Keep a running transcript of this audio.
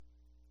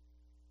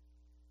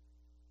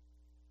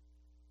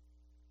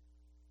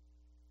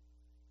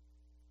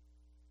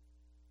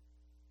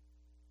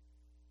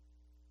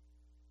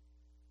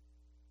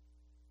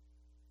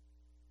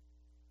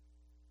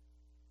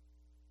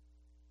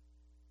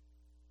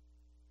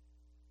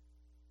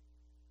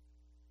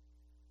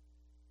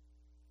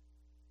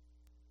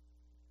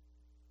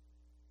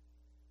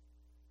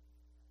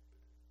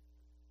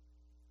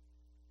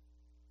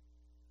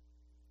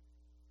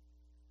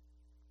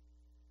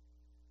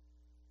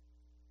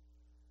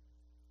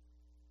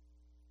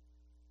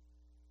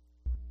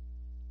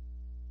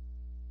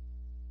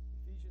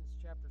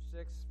chapter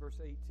 6, verse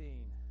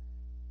 18.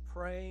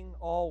 Praying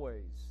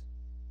always.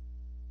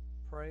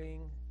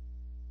 Praying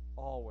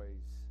always.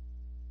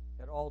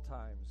 At all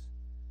times.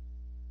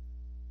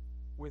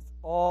 With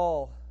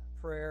all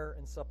prayer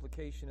and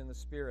supplication in the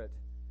Spirit.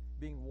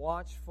 Being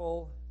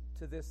watchful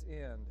to this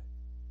end.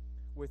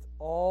 With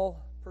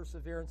all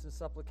perseverance and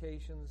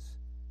supplications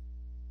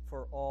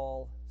for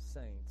all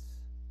saints.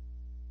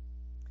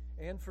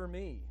 And for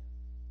me,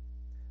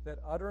 that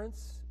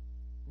utterance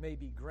may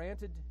be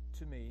granted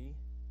to me,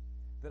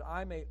 that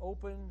I may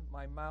open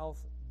my mouth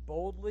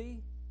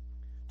boldly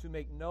to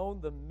make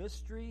known the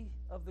mystery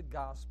of the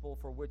gospel,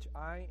 for which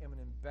I am an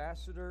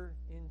ambassador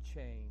in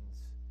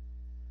chains,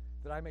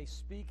 that I may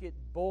speak it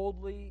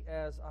boldly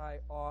as I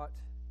ought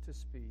to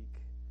speak.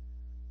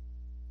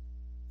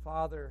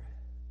 Father,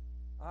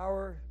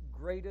 our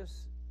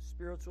greatest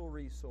spiritual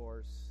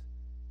resource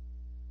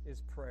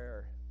is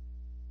prayer.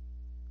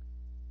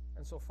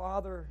 And so,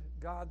 Father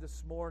God,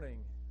 this morning,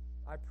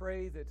 I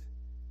pray that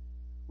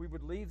we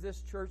would leave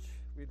this church,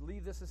 we'd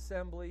leave this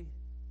assembly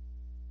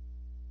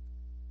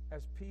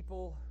as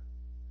people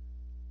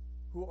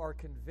who are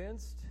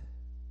convinced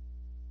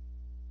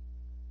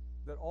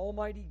that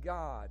Almighty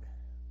God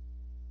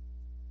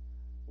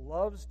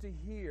loves to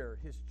hear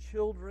His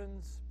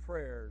children's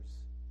prayers,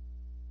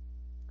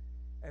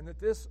 and that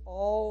this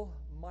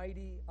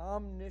almighty,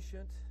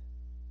 omniscient,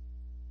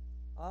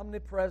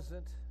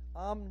 omnipresent,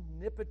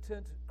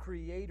 omnipotent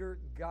Creator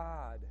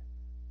God,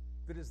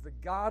 that is the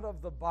God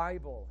of the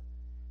Bible,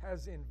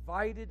 has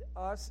invited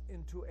us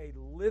into a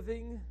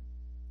living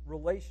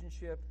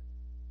relationship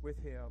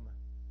with Him.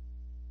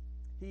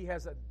 He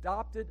has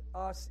adopted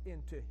us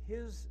into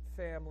His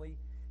family.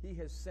 He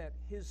has sent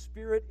His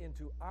Spirit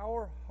into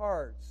our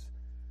hearts,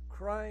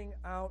 crying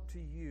out to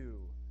you,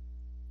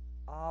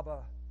 Abba,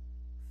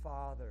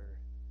 Father.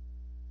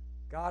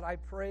 God, I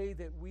pray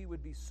that we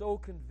would be so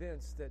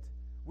convinced that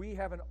we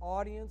have an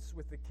audience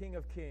with the King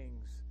of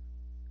Kings,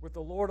 with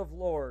the Lord of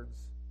Lords,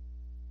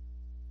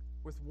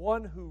 with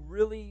one who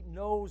really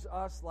knows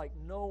us like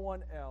no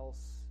one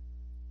else,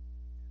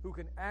 who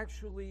can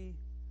actually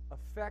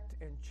affect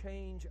and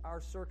change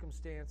our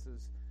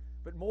circumstances.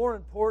 But more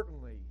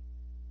importantly,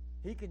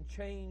 He can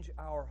change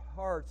our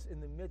hearts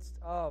in the midst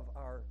of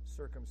our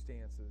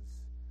circumstances.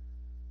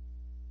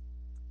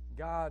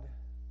 God,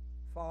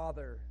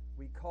 Father,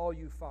 we call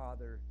you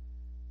Father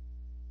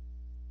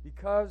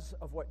because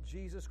of what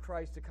Jesus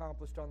Christ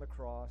accomplished on the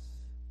cross.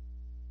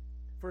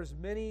 For as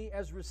many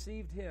as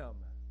received Him,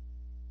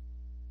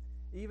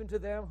 even to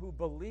them who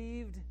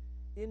believed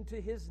into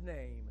His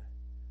name,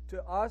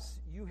 to us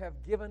you have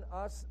given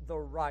us the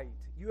right.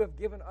 You have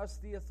given us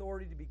the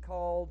authority to be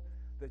called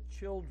the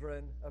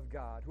children of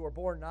God, who are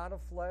born not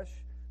of flesh,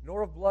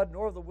 nor of blood,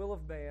 nor of the will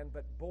of man,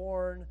 but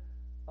born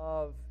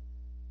of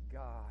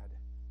God.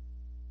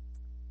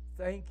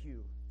 Thank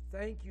you.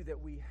 Thank you that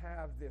we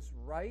have this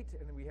right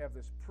and we have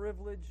this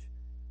privilege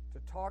to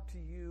talk to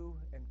you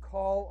and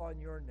call on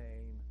your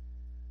name.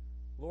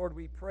 Lord,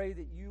 we pray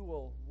that you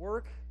will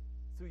work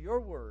through your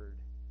word.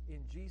 In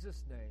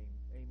Jesus' name,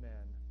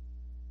 amen.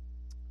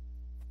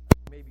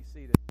 You may be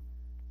seated.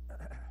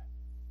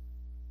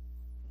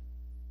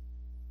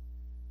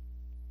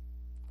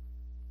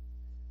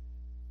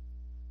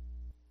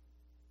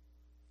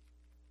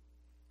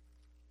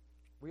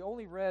 We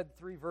only read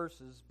 3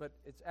 verses, but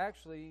it's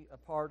actually a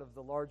part of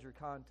the larger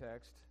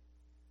context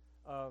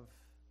of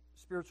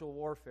spiritual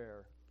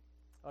warfare,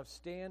 of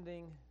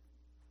standing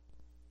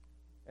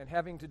and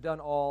having to done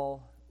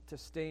all to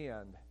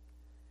stand.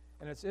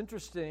 And it's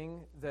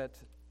interesting that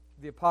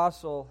the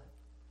apostle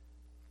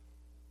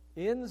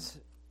ends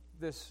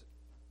this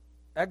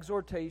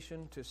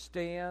exhortation to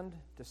stand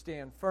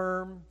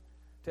firm,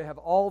 to have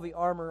all the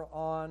armor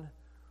on,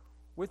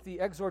 with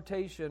the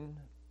exhortation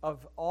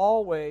of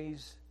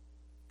always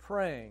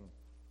praying.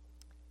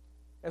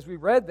 As we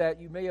read that,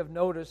 you may have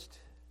noticed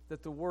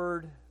that the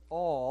word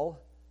all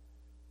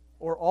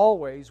or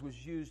always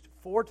was used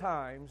 4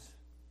 times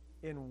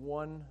in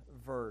one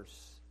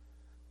verse.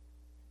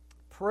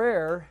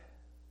 Prayer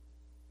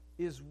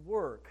is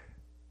work.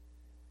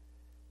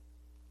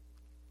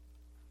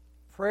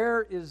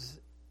 Prayer is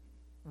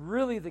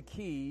really the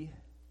key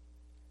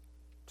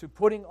to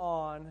putting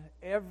on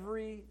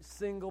every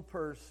single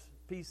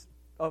piece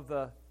of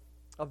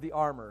the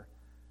armor.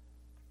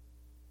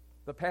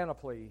 The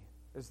panoply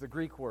is the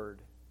Greek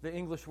word, the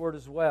English word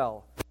as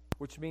well,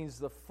 which means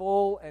the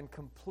full and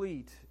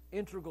complete,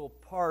 integral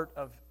part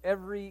of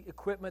every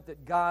equipment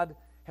that God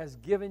has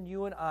given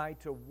you and I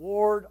to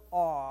ward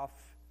off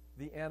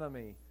the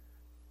enemy.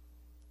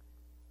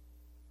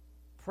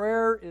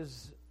 Prayer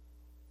is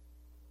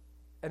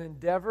an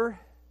endeavor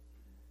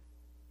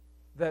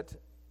that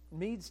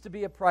needs to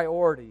be a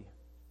priority.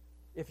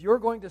 If you're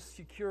going to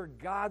secure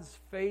God's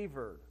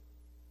favor,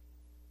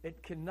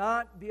 it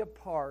cannot be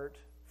apart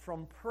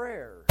from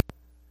prayer.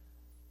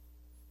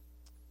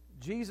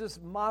 Jesus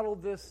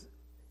modeled this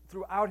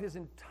throughout His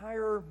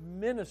entire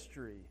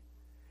ministry.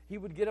 He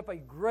would get up a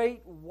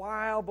great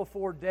while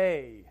before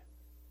day.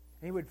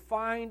 He would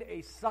find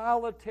a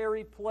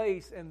solitary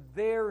place, and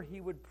there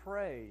He would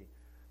pray.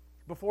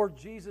 Before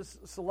Jesus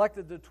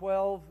selected the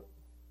 12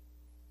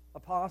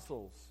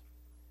 apostles,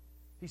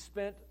 he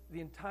spent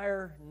the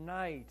entire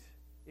night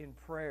in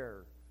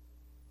prayer.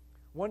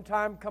 One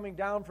time coming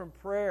down from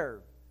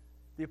prayer,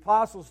 the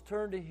apostles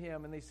turned to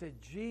him and they said,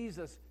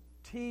 Jesus,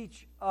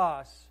 teach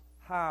us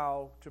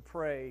how to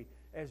pray,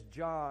 as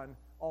John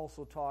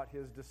also taught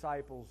his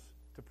disciples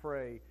to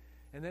pray.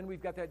 And then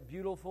we've got that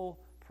beautiful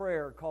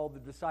prayer called the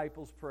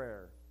disciples'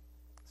 prayer.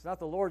 It's not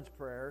the Lord's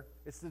Prayer,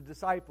 it's the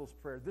disciples'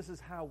 prayer. This is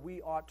how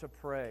we ought to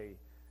pray.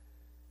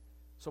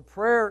 So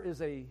prayer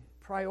is a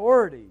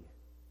priority.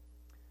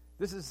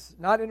 This is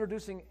not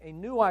introducing a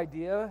new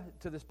idea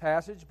to this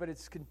passage, but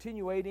it's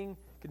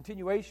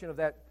continuation of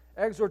that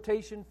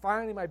exhortation.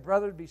 Finally, my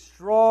brethren, be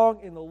strong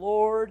in the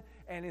Lord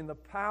and in the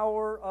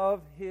power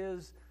of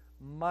His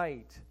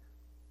might.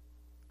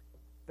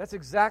 That's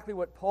exactly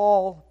what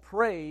Paul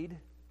prayed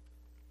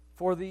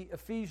for the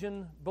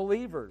Ephesian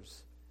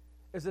believers,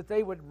 is that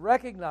they would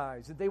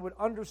recognize, that they would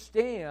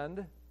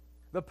understand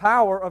the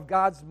power of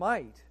God's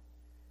might.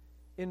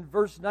 In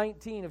verse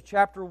 19 of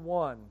chapter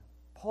 1,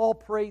 Paul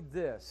prayed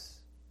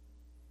this,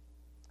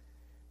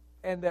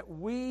 and that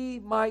we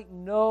might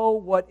know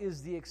what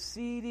is the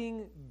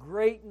exceeding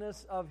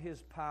greatness of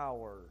His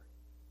power.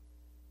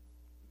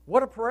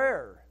 What a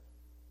prayer!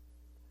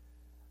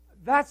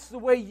 That's the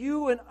way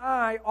you and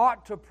I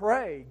ought to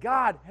pray.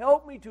 God,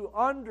 help me to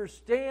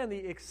understand the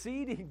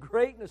exceeding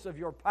greatness of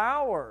your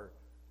power.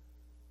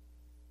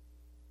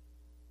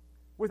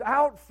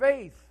 Without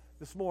faith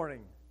this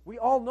morning, we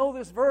all know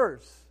this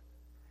verse.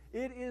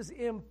 It is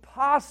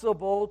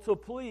impossible to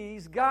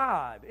please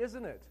God,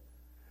 isn't it?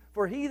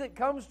 For he that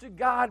comes to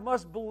God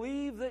must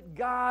believe that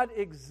God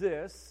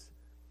exists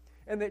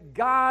and that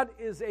God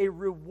is a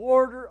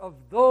rewarder of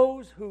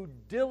those who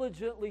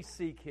diligently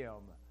seek Him.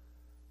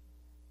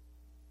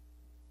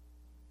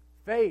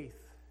 Faith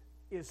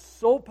is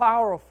so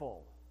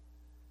powerful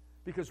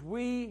because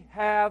we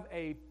have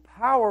a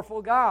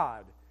powerful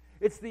God.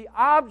 It's the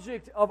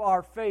object of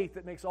our faith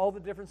that makes all the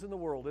difference in the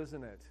world,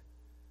 isn't it?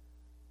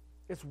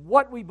 It's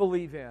what we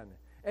believe in.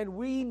 And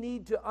we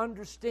need to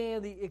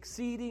understand the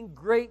exceeding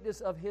greatness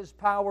of His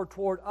power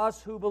toward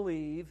us who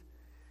believe.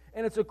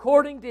 And it's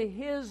according to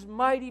His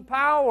mighty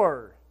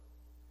power.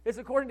 It's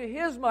according to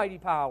His mighty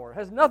power. It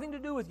has nothing to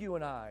do with you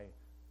and I.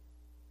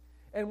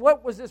 And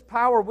what was this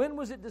power? When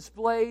was it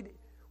displayed?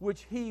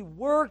 Which He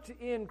worked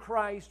in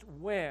Christ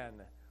when?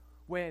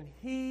 When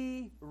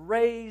He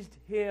raised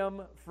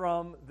Him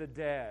from the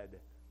dead.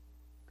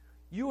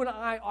 You and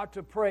I ought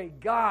to pray,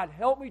 God,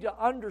 help me to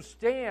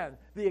understand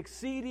the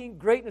exceeding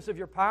greatness of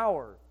your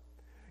power.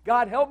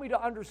 God, help me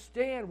to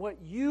understand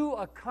what you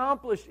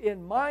accomplished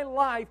in my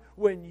life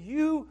when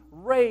you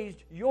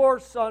raised your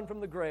Son from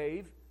the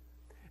grave,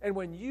 and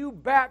when you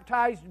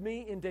baptized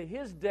me into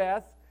His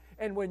death,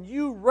 and when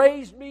you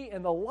raised me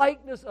in the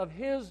likeness of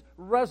His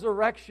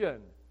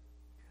resurrection.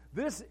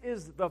 This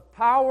is the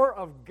power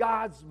of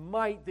God's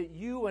might that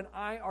you and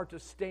I are to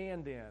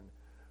stand in.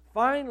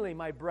 Finally,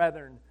 my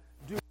brethren,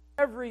 do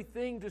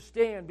everything to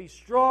stand. Be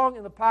strong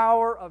in the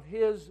power of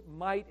His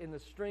might in the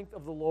strength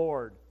of the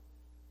Lord.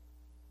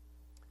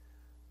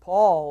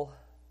 Paul,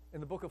 in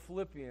the book of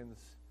Philippians,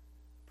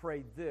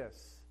 prayed this,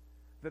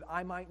 that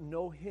I might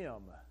know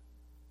Him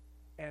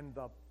and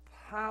the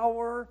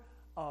power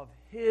of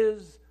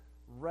His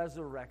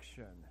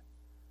resurrection.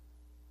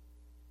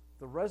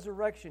 The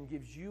resurrection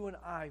gives you and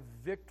I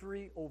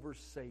victory over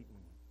Satan.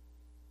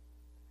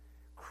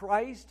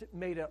 Christ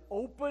made an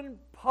open,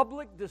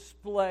 public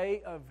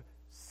display of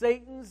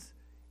Satan's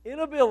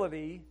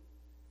inability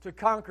to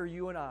conquer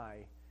you and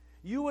I.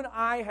 You and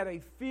I had a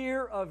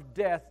fear of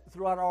death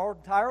throughout our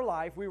entire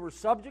life. We were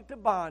subject to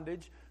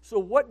bondage. So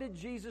what did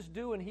Jesus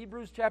do in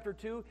Hebrews chapter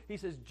 2? He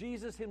says,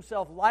 Jesus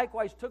Himself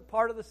likewise took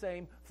part of the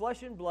same,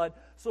 flesh and blood,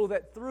 so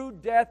that through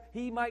death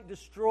He might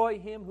destroy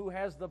him who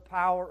has the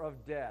power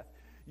of death.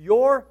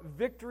 Your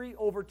victory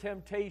over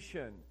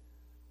temptation,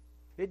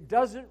 it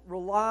doesn't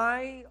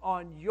rely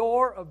on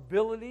your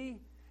ability.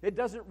 It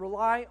doesn't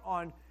rely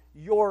on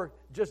your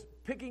just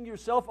picking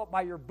yourself up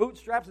by your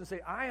bootstraps and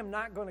say, I am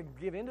not going to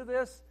give into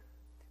this.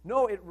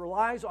 No, it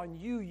relies on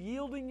you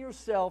yielding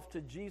yourself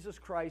to Jesus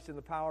Christ in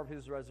the power of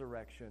His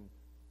resurrection.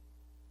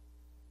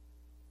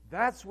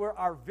 That's where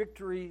our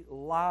victory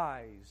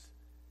lies.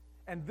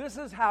 And this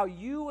is how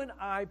you and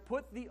I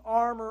put the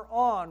armor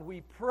on.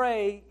 We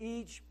pray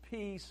each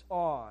piece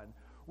on.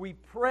 We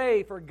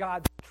pray for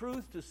God's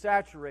truth to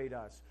saturate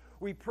us.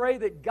 We pray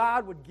that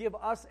God would give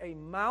us a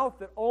mouth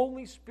that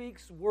only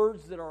speaks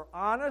words that are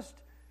honest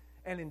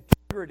and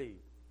integrity.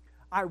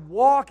 I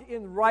walk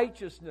in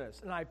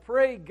righteousness, and I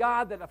pray,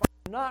 God, that if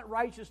I'm not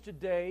righteous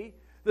today,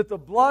 that the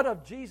blood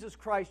of Jesus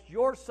Christ,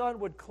 your Son,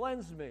 would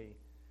cleanse me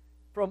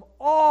from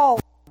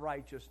all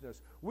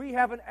righteousness. We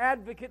have an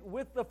advocate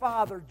with the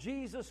Father,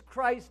 Jesus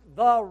Christ,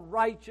 the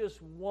righteous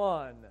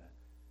one.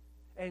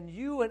 And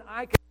you and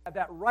I can have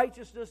that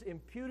righteousness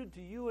imputed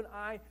to you and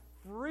I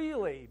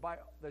freely by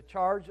the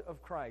charge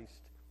of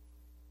Christ.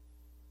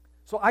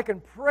 So I can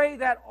pray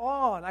that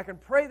on. I can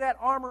pray that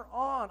armor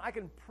on. I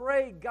can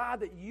pray, God,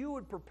 that you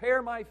would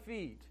prepare my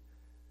feet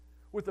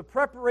with the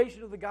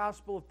preparation of the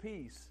gospel of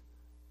peace.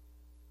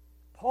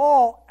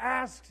 Paul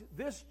asked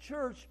this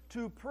church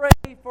to pray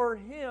for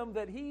him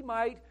that he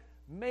might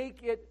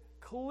make it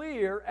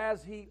clear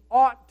as he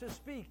ought to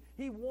speak.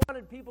 He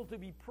wanted people to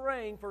be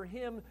praying for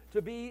him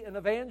to be an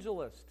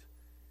evangelist.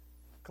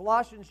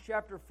 Colossians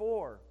chapter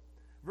 4,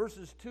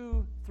 verses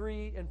 2,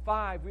 3, and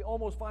 5, we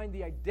almost find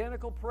the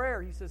identical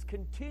prayer. He says,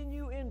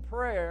 "Continue in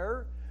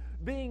prayer,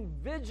 being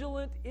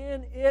vigilant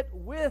in it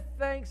with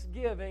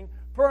thanksgiving,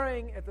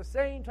 praying at the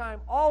same time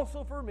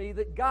also for me,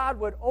 that God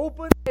would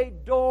open a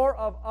door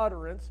of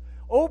utterance,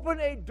 open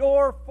a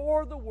door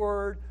for the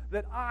word,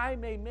 that I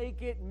may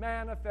make it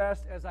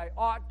manifest as I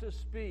ought to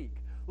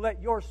speak.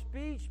 Let your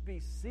speech be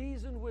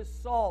seasoned with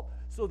salt,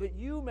 so that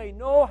you may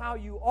know how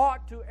you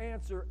ought to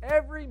answer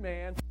every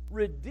man,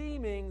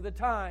 redeeming the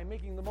time,"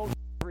 making the most of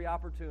every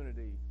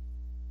opportunity.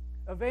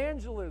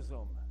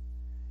 Evangelism.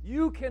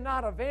 You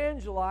cannot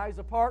evangelize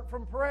apart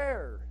from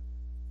prayer.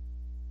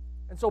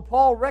 And so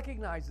Paul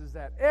recognizes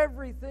that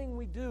everything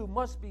we do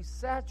must be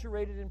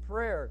saturated in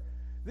prayer.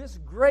 This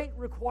great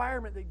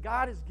requirement that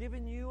God has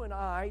given you and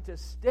I to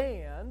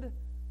stand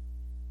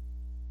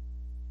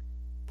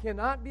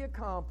cannot be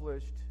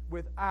accomplished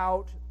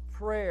without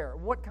prayer.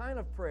 What kind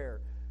of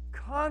prayer?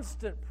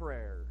 Constant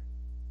prayer.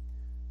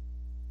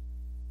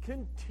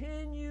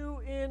 Continue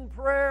in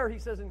prayer, he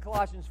says in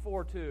Colossians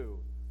 4:2.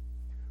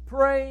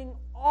 Praying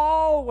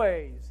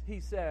always, he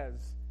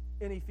says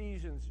in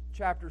Ephesians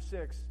chapter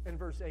 6 and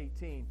verse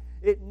 18.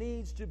 It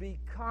needs to be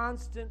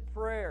constant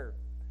prayer.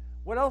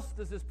 What else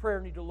does this prayer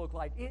need to look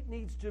like? It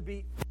needs to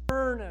be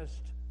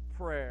earnest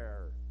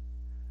prayer.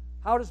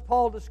 How does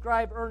Paul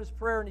describe earnest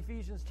prayer in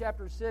Ephesians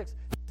chapter 6?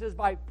 He says,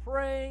 by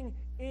praying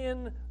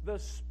in the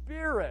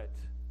Spirit.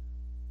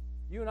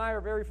 You and I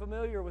are very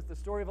familiar with the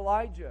story of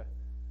Elijah.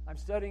 I'm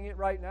studying it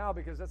right now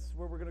because that's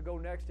where we're going to go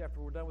next after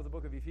we're done with the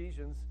book of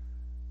Ephesians.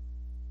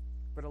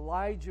 But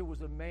Elijah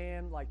was a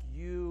man like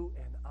you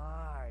and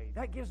I.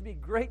 That gives me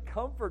great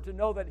comfort to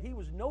know that he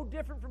was no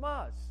different from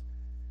us.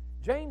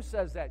 James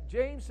says that.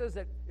 James says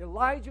that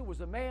Elijah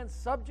was a man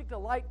subject to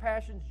like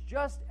passions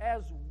just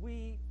as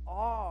we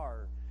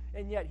are.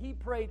 And yet he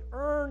prayed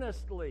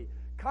earnestly,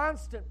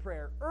 constant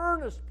prayer,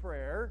 earnest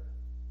prayer.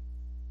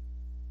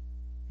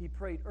 He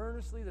prayed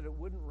earnestly that it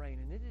wouldn't rain,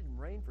 and it didn't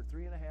rain for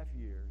 3.5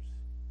 years.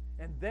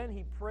 And then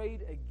he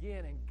prayed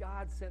again, and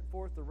God sent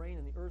forth the rain,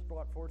 and the earth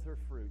brought forth her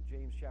fruit.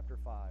 James chapter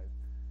 5.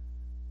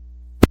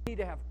 We need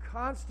to have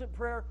constant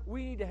prayer.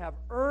 We need to have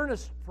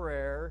earnest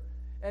prayer.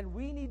 And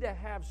we need to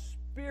have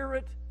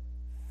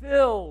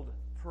Spirit-filled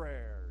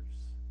prayers.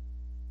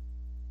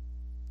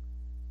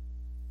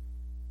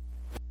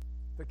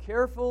 The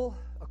careful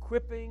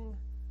equipping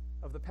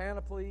of the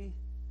panoply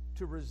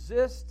to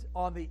resist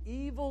on the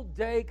evil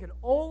day can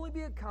only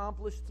be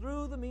accomplished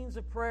through the means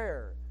of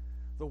prayer.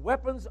 The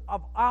weapons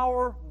of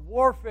our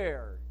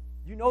warfare.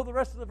 You know the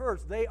rest of the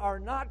verse. They are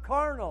not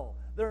carnal.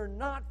 They're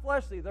not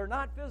fleshly. They're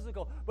not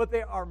physical. But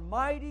they are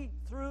mighty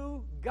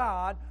through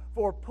God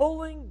for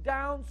pulling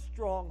down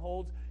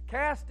strongholds,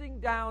 casting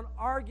down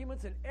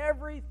arguments, and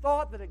every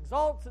thought that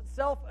exalts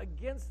itself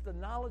against the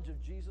knowledge of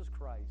Jesus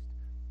Christ.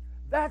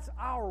 That's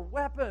our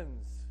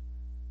weapons.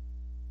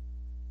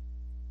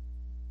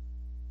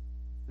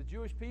 The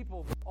Jewish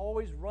people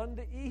always run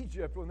to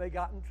Egypt when they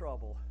got in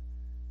trouble.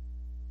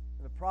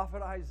 And the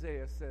prophet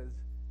Isaiah says,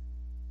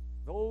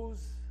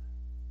 those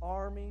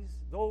armies,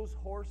 those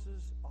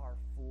horses are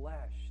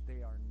flesh.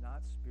 They are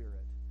not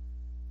spirit.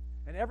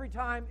 And every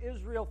time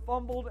Israel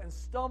fumbled and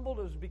stumbled,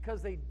 it was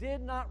because they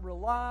did not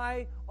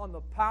rely on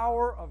the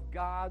power of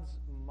God's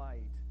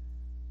might.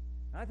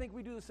 And I think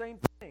we do the same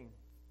thing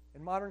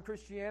in modern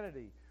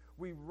Christianity.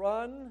 We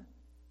run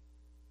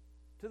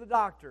to the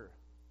doctor.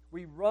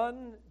 We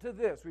run to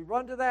this. We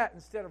run to that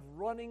instead of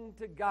running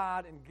to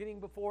God and getting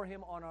before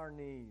Him on our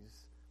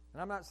knees.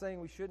 And I'm not saying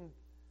we shouldn't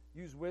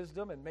use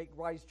wisdom and make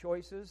wise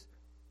choices,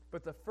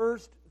 but the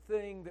first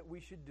thing that we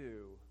should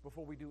do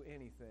before we do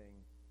anything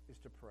is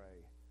to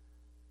pray.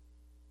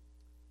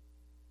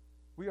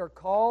 We are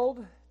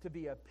called to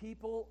be a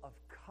people of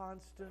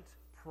constant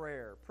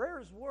prayer. Prayer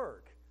is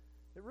work.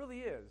 It really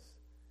is.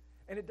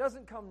 And it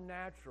doesn't come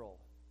natural.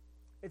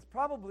 It's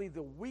probably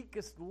the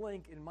weakest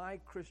link in my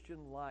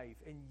Christian life.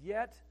 And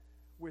yet,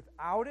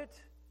 without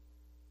it,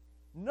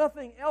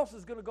 nothing else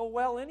is going to go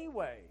well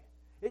anyway.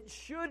 It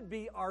should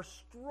be our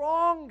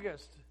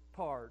strongest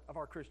part of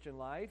our Christian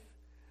life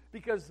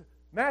because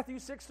Matthew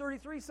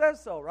 6:33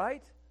 says so,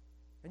 right?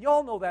 And you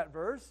all know that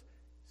verse.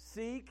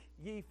 Seek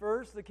ye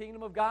first the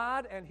kingdom of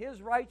God and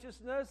His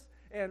righteousness,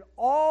 and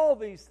all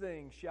these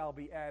things shall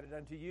be added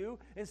unto you.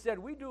 Instead,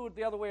 we do it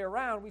the other way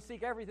around. We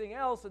seek everything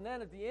else, and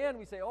then at the end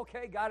we say,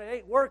 okay, God, it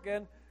ain't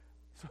working,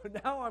 so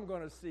now I'm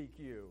going to seek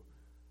you.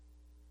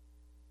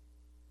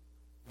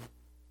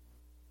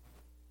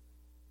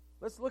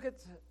 Let's look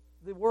at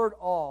the word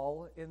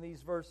all in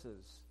these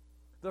verses.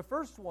 The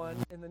first one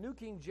in the New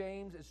King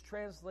James is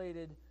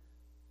translated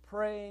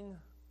praying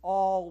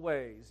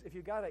always. If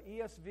you've got an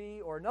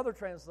ESV or another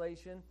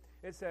translation,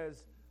 it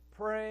says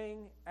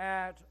praying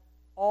at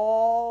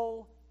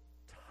all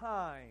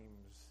times.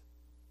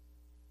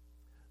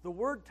 The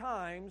word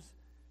times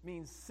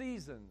means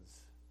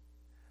seasons.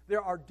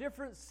 There are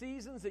different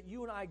seasons that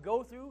you and I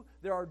go through.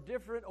 There are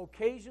different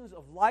occasions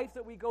of life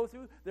that we go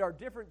through. There are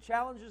different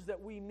challenges that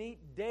we meet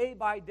day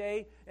by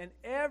day. And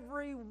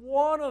every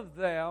one of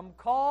them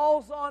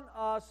calls on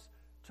us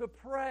to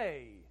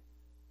pray.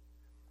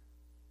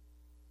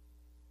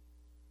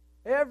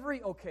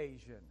 Every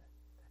occasion.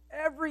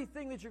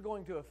 Everything that you're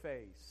going to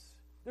face.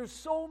 There's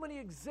so many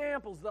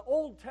examples. The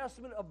Old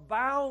Testament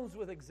abounds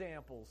with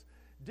examples.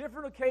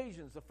 Different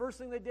occasions. The first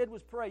thing they did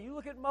was pray. You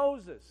look at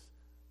Moses.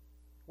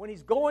 When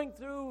he's going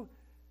through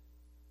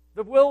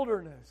the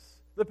wilderness,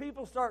 the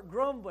people start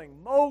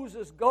grumbling.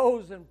 Moses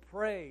goes and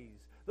prays.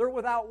 They're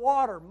without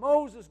water.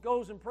 Moses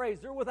goes and prays.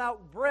 They're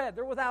without bread.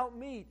 They're without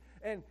meat.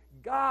 And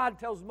God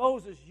tells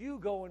Moses, you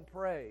go and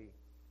pray.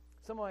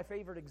 Some of my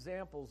favorite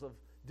examples of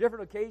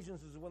different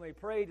occasions is when they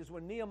prayed is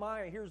when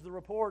Nehemiah hears the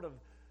report of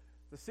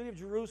the city of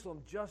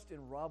Jerusalem just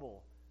in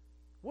rubble.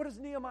 What does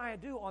Nehemiah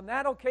do? On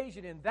that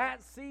occasion, in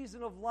that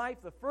season of life,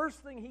 the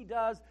first thing he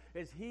does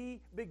is he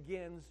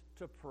begins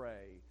to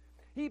pray.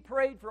 He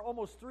prayed for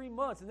almost 3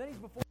 months, and then he's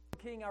before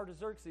King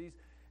Artaxerxes,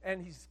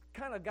 and he's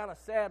kind of got a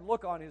sad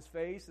look on his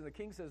face, and the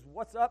king says,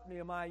 what's up,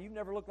 Nehemiah? You've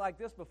never looked like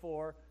this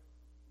before.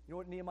 You know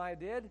what Nehemiah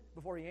did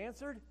before he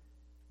answered?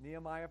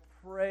 Nehemiah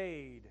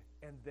prayed,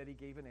 and then he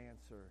gave an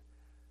answer.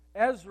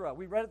 Ezra,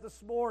 we read it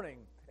this morning.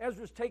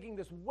 Ezra's taking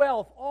this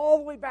wealth all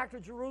the way back to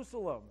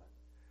Jerusalem.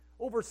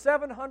 Over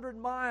 700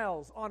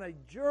 miles on a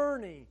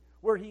journey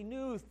where he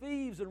knew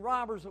thieves and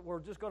robbers that were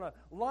just going to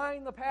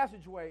line the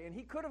passageway. And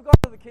he could have gone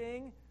to the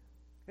king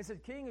and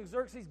said, King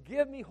Xerxes,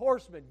 give me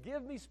horsemen,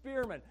 give me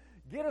spearmen,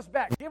 get us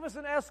back, give us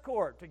an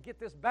escort to get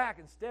this back.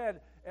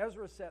 Instead,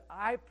 Ezra said,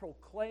 I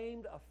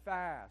proclaimed a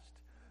fast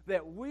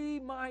that we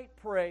might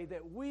pray,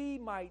 that we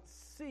might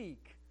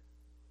seek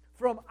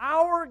from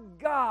our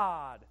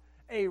God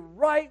a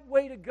right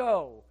way to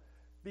go,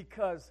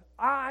 because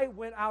I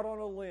went out on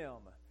a limb.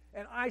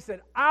 And I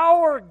said,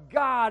 our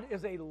God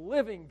is a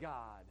living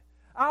God.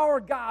 Our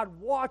God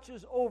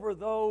watches over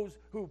those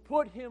who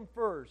put Him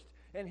first.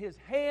 And His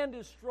hand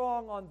is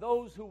strong on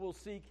those who will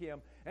seek Him.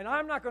 And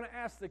I'm not going to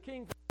ask the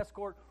king for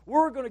escort.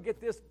 We're going to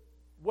get this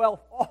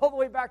wealth all the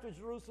way back to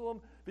Jerusalem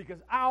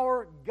because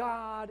our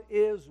God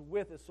is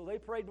with us. So they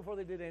prayed before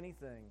they did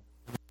anything.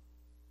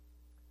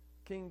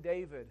 King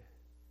David,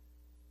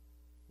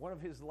 one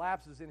of his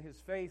lapses in his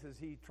faith is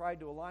he tried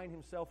to align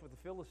himself with the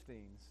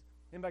Philistines.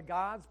 And by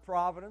God's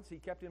providence, He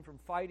kept him from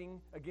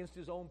fighting against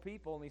his own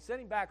people, and He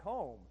sent him back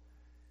home.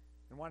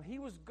 And when he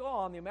was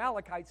gone, the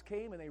Amalekites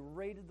came and they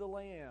raided the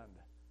land.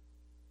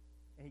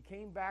 And he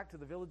came back to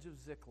the village of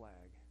Ziklag.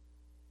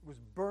 It was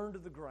burned to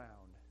the ground.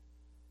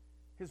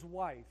 His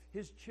wife,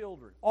 his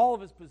children, all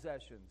of his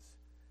possessions,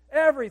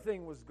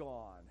 everything was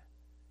gone.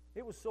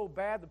 It was so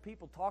bad the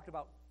people talked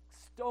about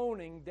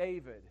stoning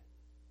David.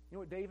 You know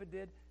what David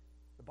did?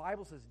 The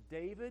Bible says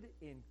David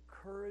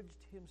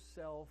encouraged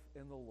himself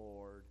in the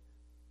Lord.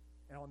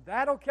 And on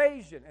that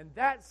occasion, and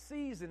that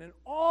season, and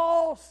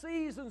all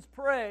seasons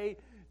pray,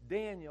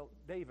 Daniel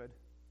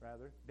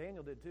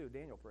did too.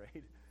 Daniel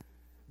prayed.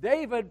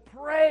 David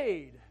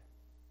prayed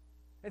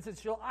and said,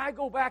 shall I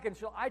go back and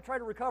shall I try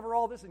to recover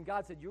all this? And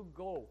God said, you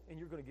go and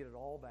you're going to get it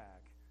all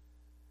back.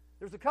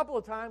 There's a couple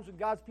of times when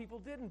God's people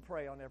didn't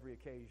pray on every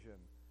occasion.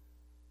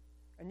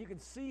 And you can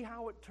see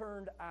how it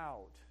turned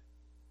out.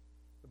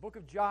 The book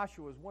of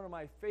Joshua is one of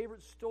my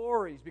favorite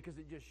stories because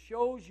it just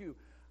shows you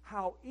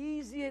how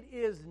easy it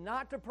is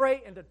not to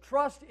pray and to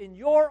trust in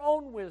your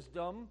own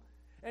wisdom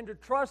and to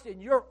trust in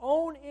your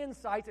own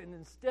insights and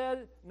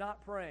instead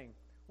not praying.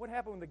 What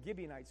happened when the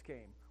Gibeonites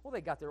came? Well,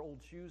 they got their old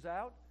shoes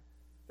out.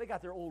 They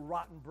got their old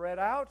rotten bread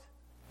out.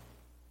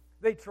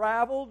 They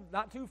traveled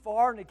not too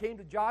far and they came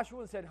to Joshua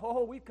and said,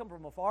 oh, we've come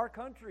from a far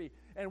country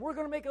and we're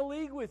going to make a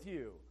league with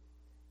you.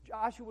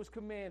 Joshua was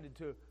commanded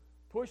to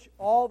push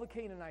all the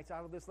Canaanites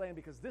out of this land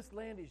because this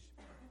land is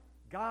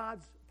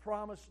God's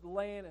promised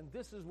land, and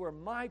this is where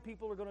my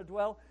people are going to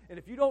dwell. And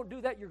if you don't do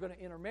that, you're going to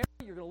intermarry,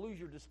 you're going to lose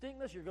your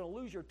distinctness, you're going to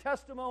lose your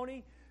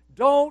testimony.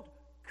 Don't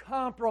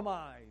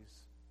compromise.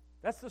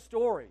 That's the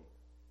story.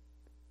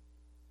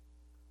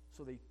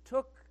 So they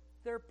took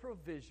their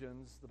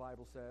provisions, the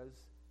Bible says,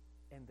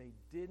 and they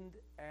didn't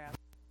ask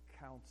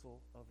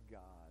counsel of God.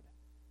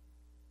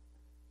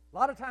 A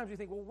lot of times we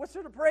think, well, what's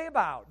there to pray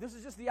about? This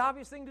is just the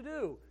obvious thing to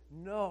do.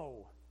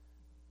 No.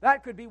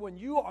 That could be when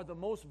you are the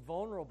most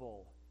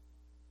vulnerable.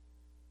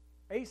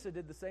 Asa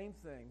did the same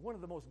thing. One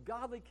of the most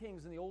godly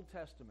kings in the Old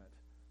Testament.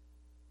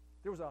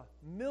 There was a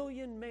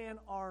 1,000,000-man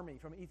army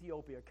from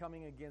Ethiopia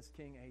coming against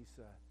King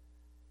Asa.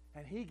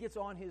 And he gets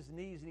on his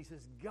knees and he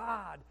says,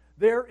 God,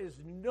 there is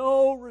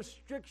no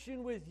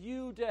restriction with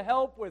you to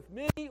help with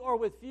me or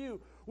with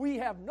you. We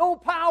have no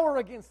power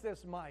against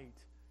this might.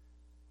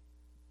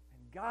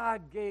 And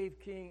God gave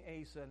King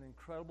Asa an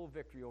incredible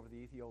victory over the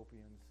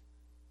Ethiopians.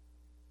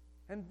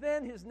 And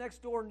then his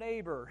next door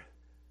neighbor,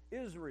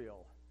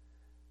 Israel,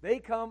 they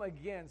come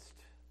against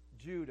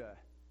Judah.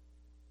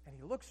 And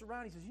he looks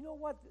around, he says, you know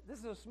what? This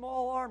is a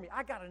small army.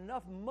 I got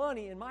enough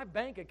money in my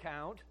bank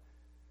account.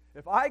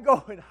 if I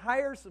go and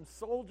hire some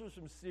soldiers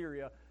from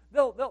Syria,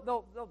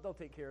 they'll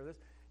take care of this.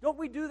 Don't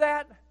we do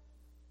that?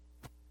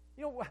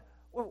 You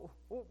know,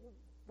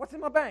 what's in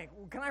my bank?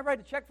 Can I write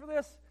a check for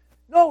this?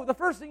 No, the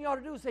first thing you ought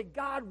to do is say,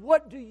 God,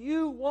 what do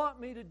you want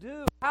me to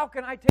do? How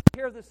can I take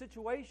care of this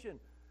situation?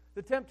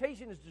 The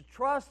temptation is to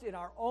trust in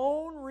our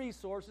own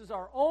resources,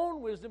 our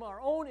own wisdom,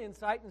 our own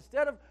insight,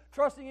 instead of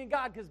trusting in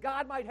God, because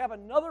God might have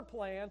another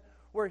plan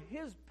where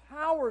His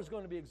power is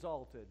going to be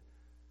exalted.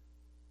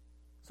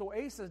 So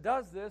Asa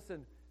does this,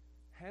 and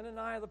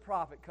Hananiah the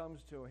prophet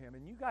comes to him.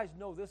 And you guys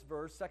know this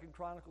verse, 2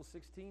 Chronicles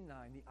 16:9.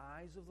 The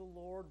eyes of the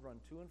Lord run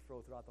to and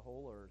fro throughout the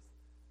whole earth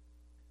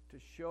to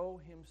show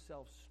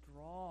Himself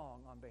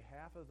strong on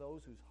behalf of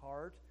those whose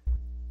heart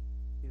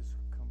is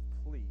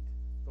complete,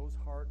 those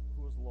heart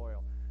who is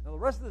loyal. Now the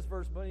rest of this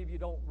verse, many of you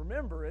don't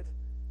remember it,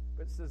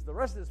 but it says, the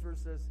rest of this verse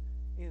says,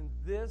 in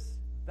this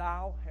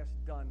thou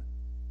hast done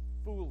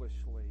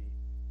foolishly.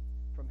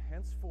 From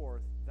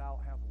henceforth thou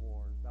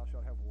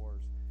shalt have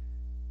wars.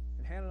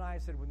 And Hananiah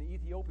said, when the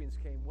Ethiopians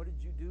came, what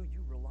did you do?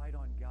 You relied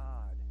on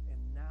God. And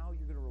now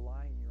you're going to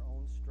rely on your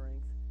own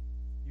strength.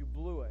 You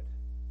blew it,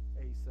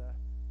 Asa.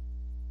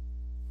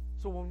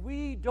 So when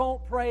we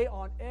don't pray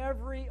on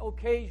every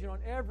occasion, on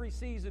every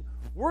season,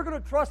 we're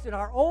going to trust in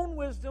our own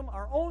wisdom,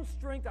 our own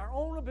strength, our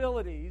own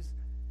abilities.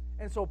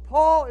 And so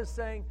Paul is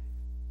saying,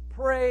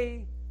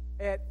 pray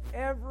at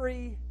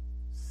every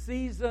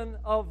season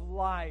of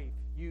life.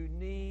 You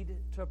need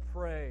to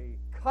pray.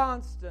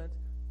 Constant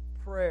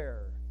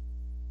prayer.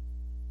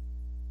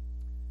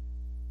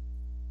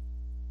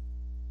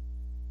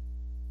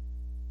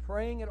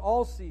 Praying at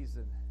all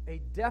seasons. A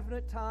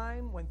definite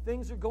time when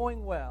things are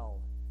going well.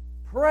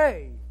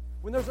 Pray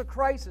when there's a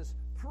crisis.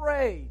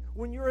 Pray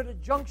when you're at a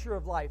juncture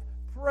of life.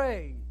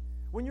 Pray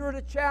when you're at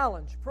a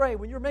challenge. Pray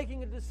when you're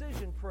making a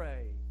decision.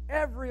 Pray.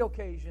 Every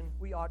occasion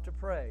we ought to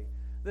pray.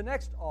 The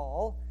next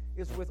all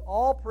is with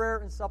all prayer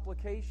and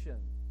supplication.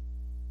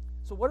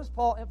 So what is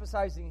Paul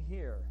emphasizing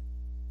here?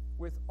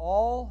 With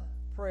all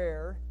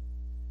prayer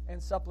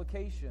and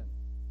supplication.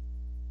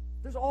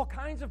 There's all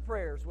kinds of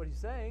prayers, what he's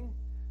saying.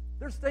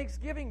 There's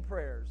thanksgiving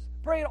prayers.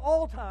 Pray at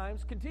all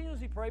times.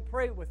 Continuously pray.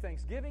 Pray with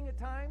thanksgiving at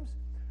times.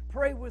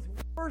 Pray with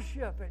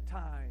worship at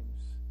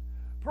times.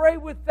 Pray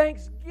with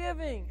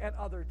thanksgiving at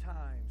other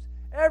times.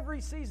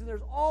 Every season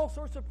there's all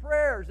sorts of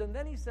prayers. And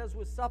then he says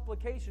with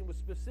supplication, with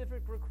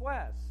specific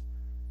requests,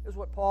 is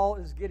what Paul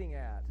is getting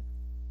at.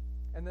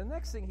 And the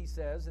next thing he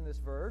says in this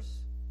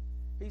verse,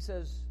 he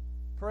says,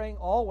 praying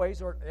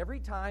always, or every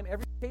time,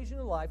 every occasion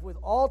in life, with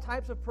all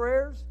types of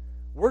prayers,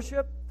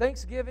 worship,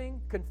 thanksgiving,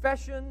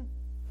 confession,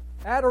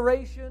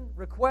 adoration,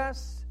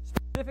 requests,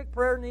 specific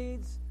prayer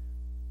needs.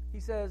 He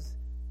says,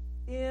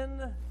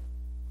 in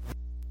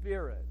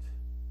Spirit.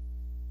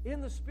 In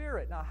the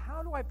Spirit. Now,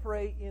 how do I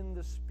pray in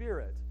the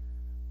Spirit?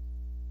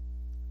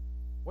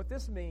 What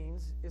this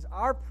means is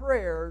our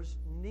prayers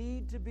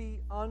need to be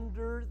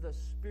under the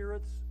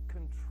Spirit's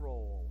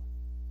control.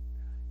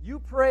 You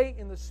pray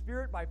in the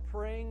Spirit by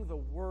praying the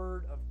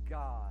Word of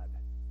God.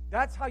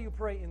 That's how you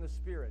pray in the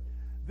Spirit.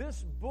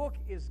 This book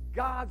is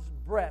God's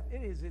breath.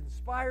 It is an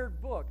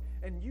inspired book.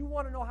 And you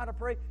want to know how to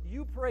pray?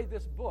 You pray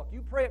this book.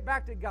 You pray it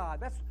back to God.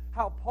 That's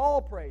how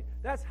Paul prayed.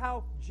 That's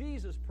how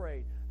Jesus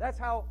prayed. That's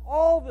how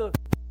all the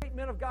great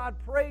men of God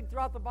prayed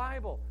throughout the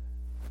Bible.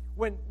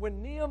 When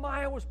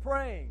Nehemiah was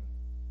praying,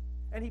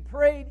 and he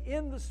prayed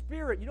in the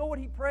Spirit, you know what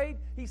he prayed?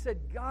 He said,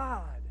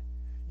 God,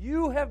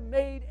 you have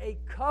made a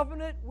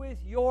covenant with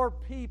your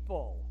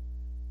people.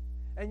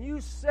 And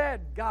you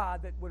said,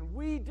 God, that when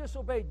we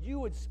disobeyed, you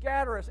would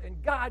scatter us.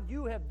 And God,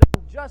 you have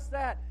done just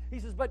that. He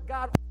says, but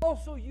God,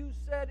 also you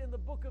said in the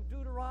book of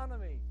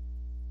Deuteronomy,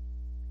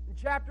 in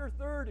chapter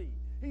 30,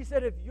 he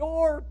said, if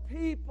your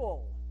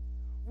people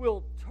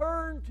will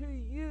turn to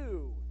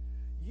you,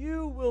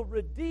 you will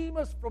redeem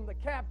us from the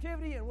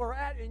captivity and we're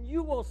at, and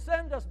you will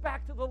send us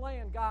back to the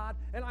land, God.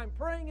 And I'm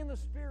praying in the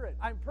Spirit.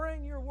 I'm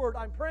praying your word.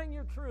 I'm praying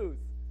your truth.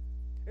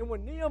 And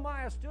when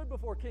Nehemiah stood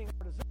before King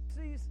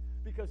Artaxerxes,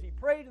 because he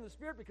prayed in the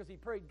Spirit, because he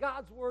prayed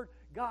God's word,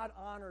 God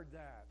honored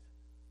that.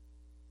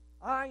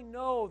 I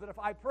know that if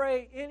I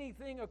pray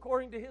anything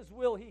according to his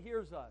will, he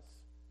hears us.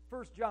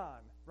 1 John,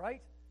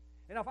 right?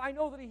 And if I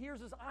know that he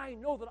hears us, I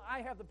know that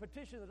I have the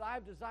petition that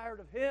I've desired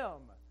of him.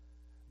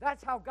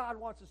 That's how God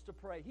wants us to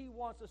pray. He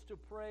wants us to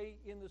pray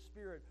in the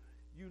Spirit,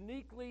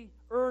 uniquely,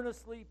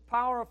 earnestly,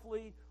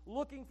 powerfully,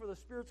 looking for the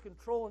Spirit's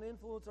control and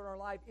influence in our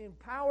life,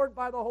 empowered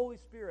by the Holy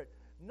Spirit,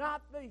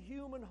 not the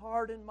human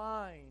heart and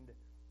mind.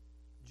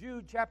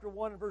 Jude chapter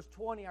 1 and verse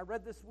 20, I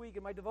read this week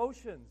in my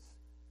devotions.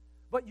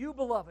 But you,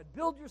 beloved,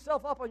 build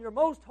yourself up on your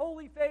most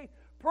holy faith,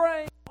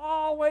 praying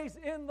always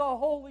in the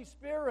Holy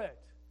Spirit.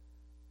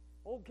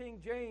 Old King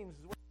James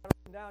is what I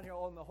written down here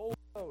on the Holy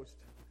Ghost.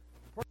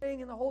 Praying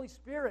in the Holy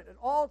Spirit at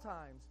all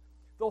times.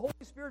 The Holy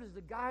Spirit is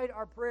to guide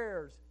our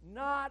prayers,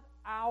 not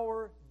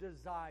our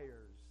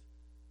desires.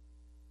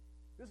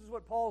 This is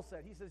what Paul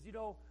said. He says,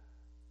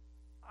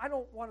 I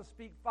don't want to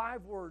speak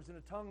 5 words in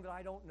a tongue that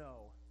I don't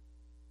know.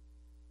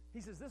 He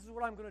says, this is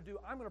what I'm going to do.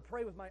 I'm going to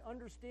pray with my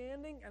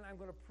understanding, and I'm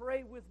going to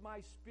pray with my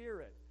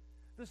spirit.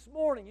 This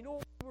morning, you know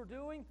what we were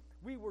doing?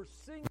 We were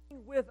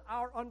singing with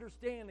our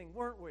understanding,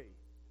 weren't we?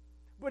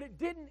 But it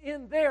didn't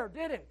end there,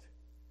 did it?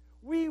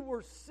 We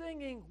were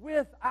singing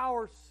with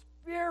our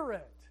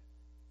spirit.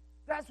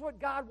 That's what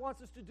God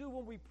wants us to do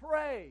when we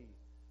pray.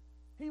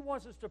 He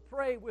wants us to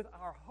pray with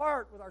our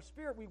heart, with our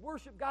spirit. We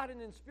worship God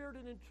in spirit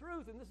and in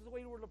truth, and this is the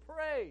way we're to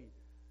pray.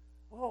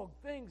 Oh,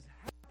 things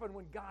happen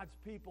when God's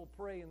people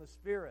pray in the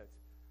Spirit.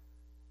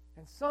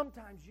 And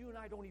sometimes you and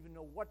I don't even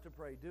know what to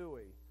pray, do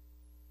we?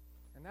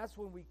 And that's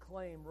when we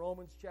claim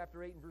Romans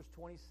chapter 8 and verse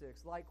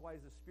 26.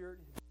 Likewise, the Spirit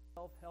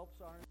himself helps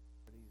our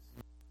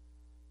infirmities.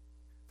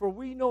 For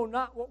we know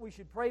not what we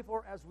should pray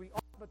for as we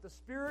ought, but the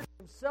Spirit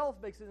himself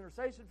makes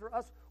intercession for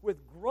us with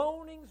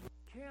groanings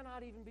which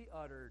cannot even be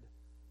uttered.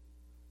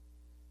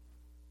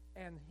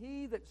 And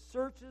he that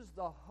searches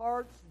the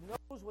hearts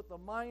knows what the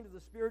mind of the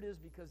Spirit is,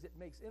 because it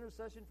makes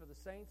intercession for the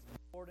saints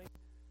according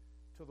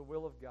to the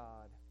will of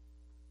God.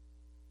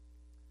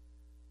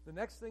 The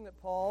next thing that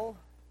Paul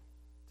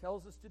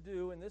tells us to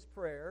do in this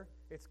prayer,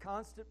 it's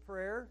constant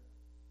prayer.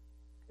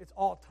 It's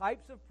all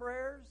types of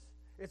prayers.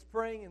 It's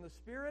praying in the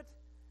Spirit.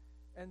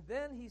 And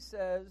then he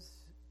says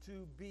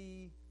to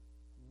be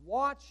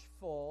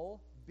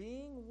watchful,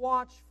 being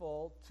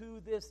watchful to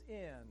this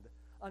end,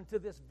 unto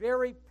this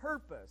very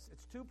purpose.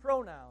 It's two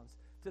pronouns.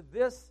 To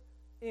this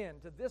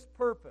end, to this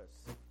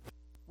purpose,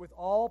 with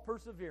all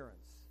perseverance.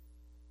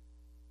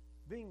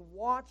 Being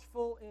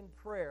watchful in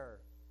prayer.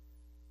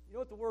 You know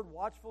what the word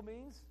watchful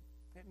means?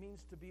 It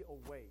means to be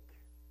awake.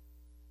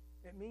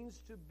 It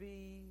means to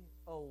be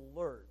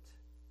alert.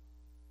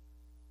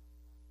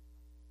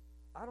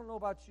 I don't know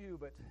about you,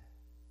 but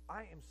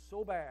I am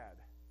so bad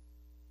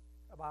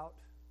about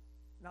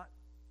not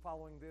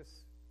following this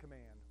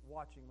command,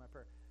 watching my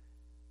prayer.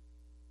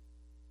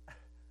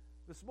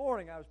 This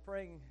morning I was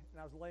praying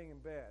and I was laying in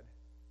bed,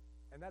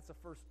 and that's the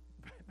first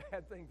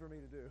bad thing for me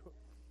to do.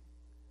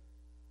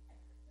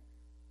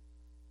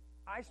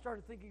 I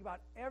started thinking about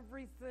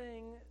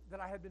everything that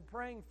I had been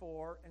praying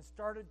for and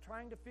started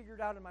trying to figure it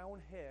out in my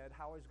own head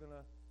how I was going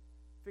to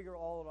figure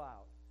all it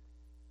out.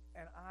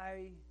 And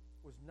I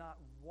was not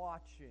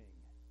watching.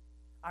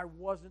 I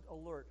wasn't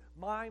alert.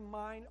 My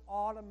mind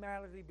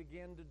automatically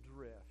began to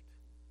drift.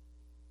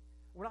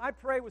 When I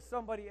pray with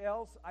somebody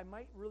else, I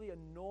might really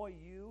annoy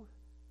you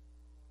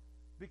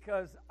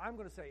because I'm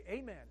going to say,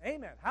 amen,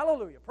 amen,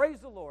 hallelujah, praise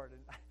the Lord.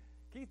 And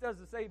Keith does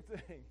the same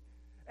thing.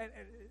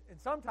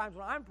 And sometimes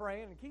when I'm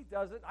praying and Keith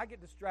does it, I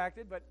get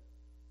distracted, but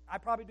I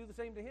probably do the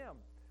same to him.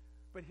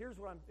 But this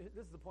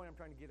is the point I'm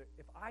trying to get at.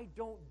 If I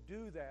don't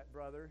do that,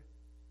 brother,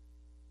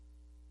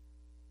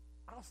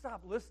 I'll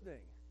stop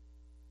listening.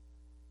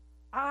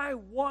 I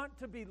want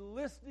to be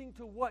listening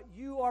to what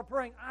you are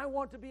praying. I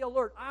want to be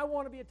alert. I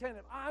want to be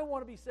attentive. I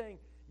want to be saying,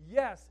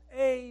 yes,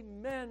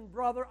 amen,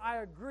 brother. I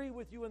agree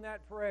with you in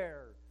that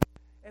prayer.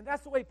 And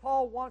that's the way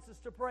Paul wants us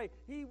to pray.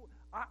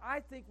 I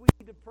think we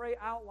need to pray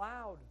out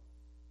loud.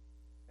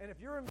 And if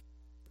you're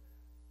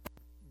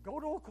go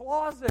to a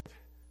closet,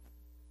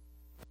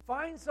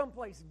 find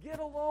someplace, get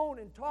alone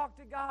and talk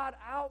to God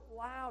out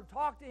loud.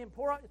 Talk to Him,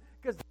 pour out,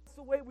 because that's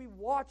the way we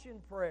watch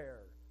in prayer.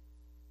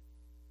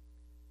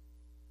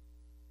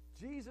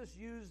 Jesus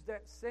used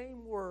that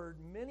same word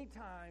many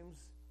times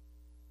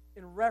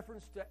in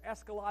reference to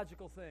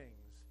eschatological things,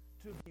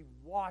 to be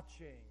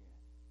watching.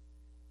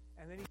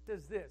 And then he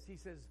says this, he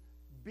says,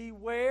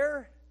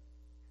 beware,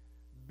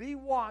 be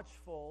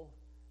watchful,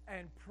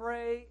 and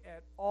pray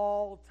at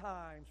all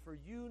times, for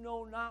you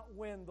know not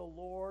when the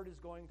Lord is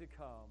going to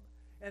come.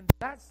 And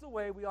that's the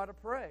way we ought to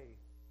pray.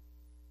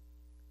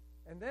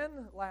 And then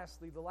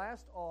lastly, the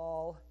last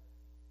all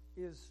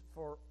is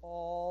for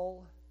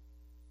all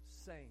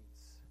saints.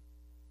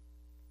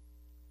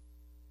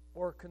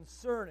 Or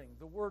concerning.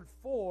 The word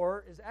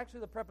for is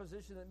actually the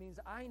preposition that means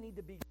I need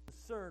to be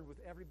concerned with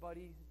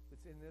everybody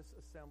that's in this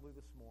assembly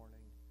this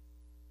morning.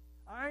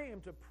 I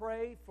am to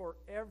pray for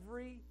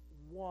every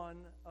one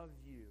of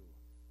you.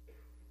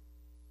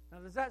 Now,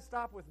 does that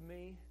stop with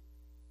me?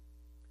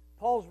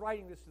 Paul's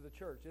writing this to the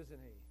church, isn't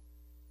he?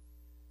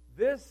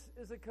 This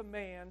is a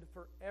command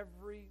for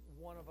every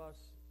one of us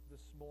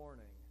this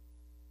morning.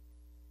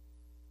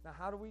 Now,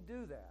 how do we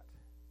do that?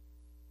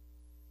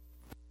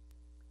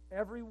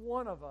 Every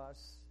one of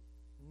us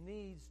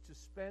needs to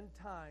spend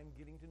time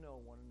getting to know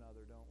one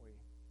another, don't we?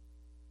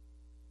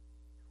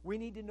 We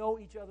need to know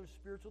each other's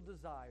spiritual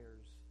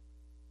desires.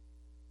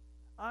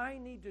 I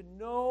need to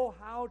know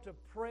how to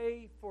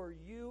pray for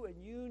you, and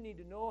you need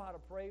to know how to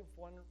pray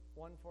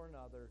one for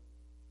another.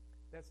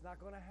 That's not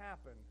going to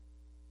happen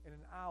in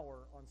an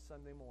hour on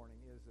Sunday morning,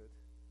 is it?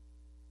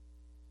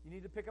 You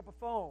need to pick up a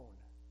phone.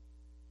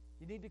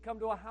 You need to come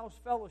to a house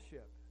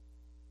fellowship.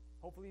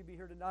 Hopefully you'll be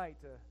here tonight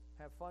to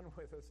have fun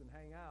with us and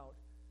hang out.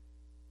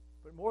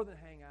 But more than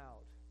hang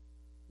out,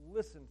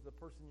 listen to the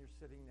person you're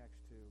sitting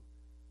next to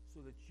so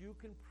that you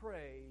can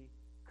pray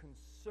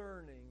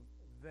concerning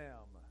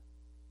them.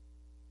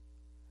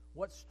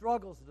 What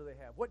struggles do they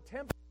have? What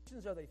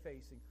temptations are they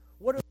facing?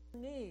 What are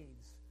their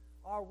needs?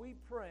 Are we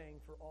praying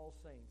for all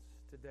saints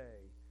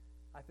today?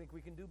 I think we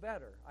can do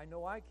better. I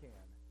know I can.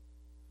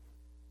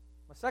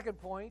 My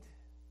second point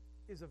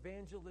is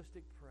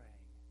evangelistic praying.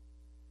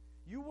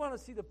 You want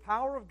to see the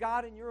power of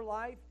God in your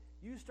life,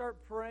 you start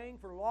praying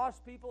for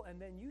lost people,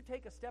 and then you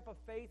take a step of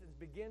faith and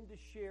begin to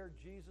share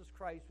Jesus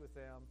Christ with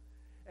them,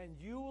 and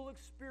you will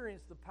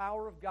experience the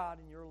power of God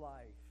in your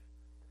life.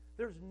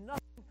 There's nothing,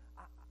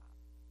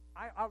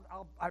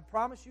 I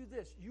promise you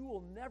this, you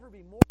will never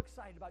be more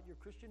excited about your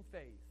Christian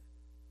faith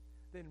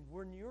than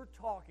when you're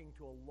talking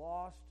to a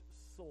lost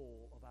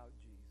soul about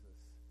Jesus.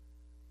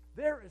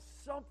 There is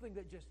something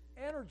that just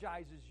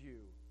energizes you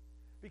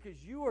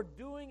because you are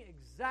doing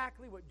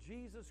exactly what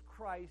Jesus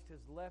Christ has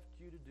left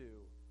you to do.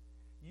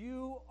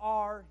 You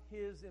are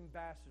His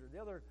ambassador. The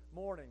other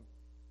morning,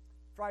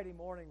 Friday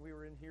morning, we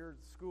were in here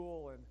at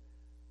school, and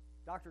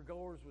Dr.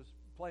 Goers was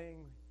playing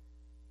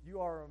You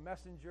Are a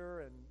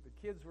Messenger, and the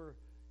kids were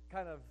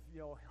kind of,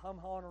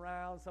 hum-hawing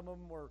around. Some of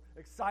them were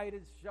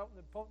excited, shouting,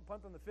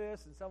 pumping the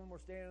fists, and some of them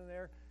were standing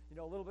there,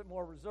 a little bit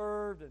more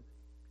reserved. And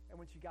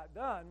when she got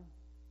done,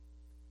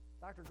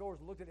 Dr. Goers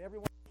looked at every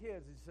one of the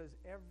kids and says,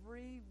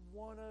 every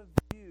one of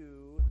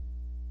you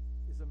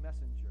is a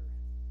messenger.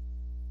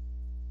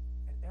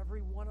 And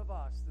every one of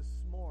us this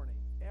morning,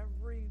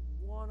 every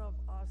one of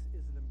us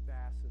is an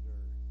ambassador.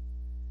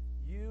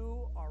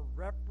 You are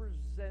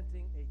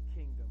representing a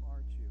kingdom,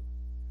 aren't you?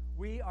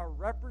 We are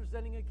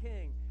representing a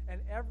king,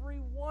 and every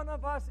one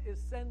of us is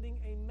sending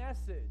a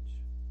message.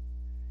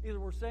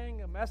 Either we're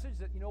saying a message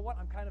that,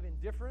 I'm kind of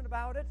indifferent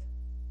about it.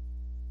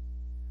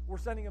 We're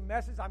sending a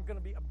message, I'm going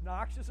to be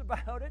obnoxious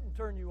about it and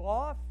turn you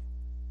off.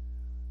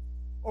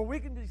 Or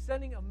we can be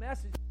sending a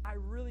message, I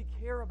really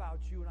care about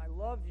you and I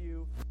love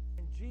you,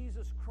 and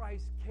Jesus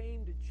Christ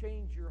came to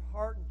change your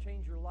heart and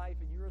change your life,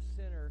 and you're a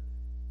sinner.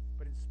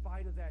 But in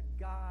spite of that,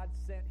 God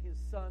sent His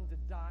Son to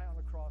die on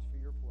the cross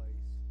for your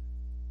place.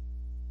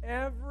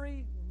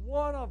 Every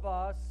one of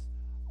us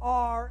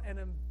are an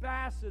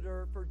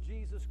ambassador for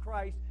Jesus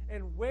Christ.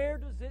 And where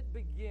does it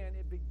begin?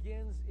 It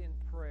begins in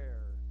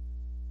prayer.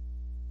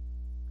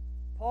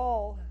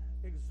 Paul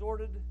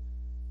exhorted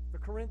the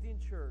Corinthian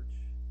church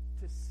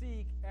to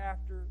seek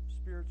after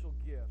spiritual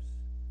gifts.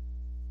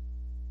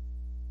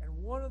 And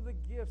one of the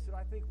gifts that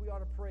I think we ought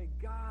to pray,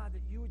 God,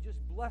 that you would just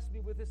bless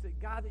me with this,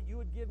 that God, that you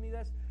would give me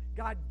this.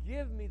 God,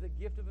 give me the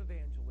gift of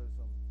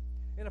evangelism.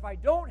 And if I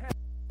don't have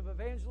of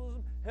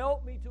evangelism,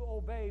 help me to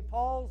obey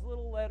Paul's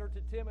little letter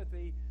to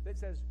Timothy that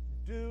says,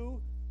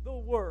 do the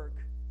work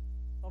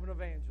of an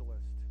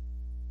evangelist.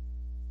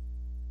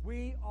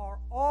 We are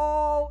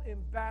all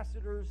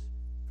ambassadors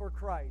for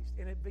Christ,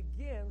 and it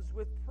begins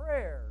with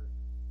prayer.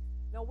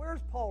 Now,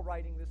 where's Paul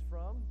writing this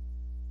from?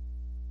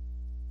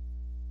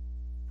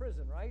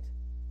 Prison, right?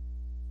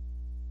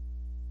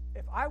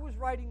 If I was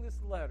writing this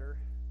letter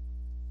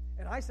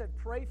and I said,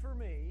 pray for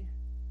me,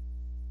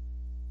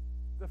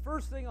 the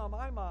first thing on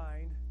my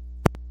mind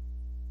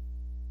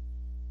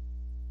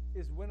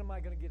is, when am I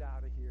going to get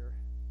out of here?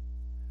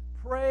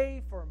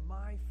 Pray for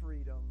my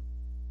freedom.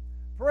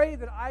 Pray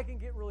that I can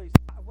get released.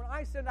 When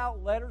I send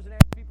out letters and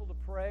ask people to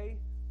pray,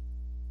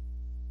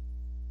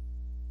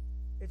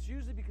 it's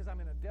usually because I'm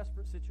in a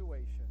desperate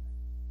situation.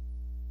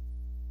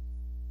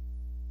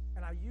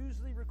 And I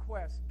usually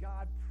request,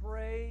 God,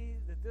 pray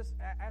that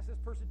ask this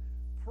person,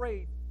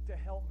 pray to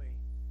help me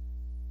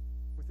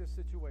with this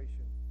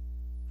situation.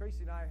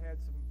 Tracy and I had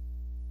some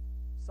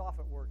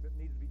soffit work that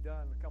needed to be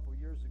done a couple of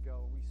years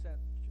ago. We sent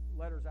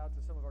letters out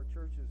to some of our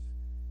churches.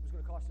 It was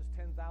going to cost us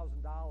 $10,000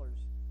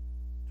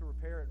 to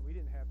repair it, and we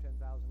didn't have $10,000.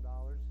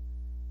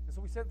 And so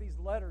we sent these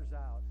letters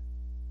out.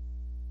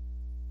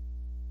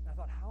 And I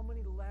thought, how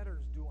many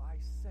letters do I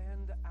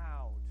send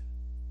out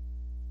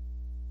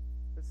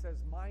that says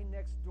my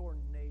next door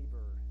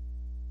neighbor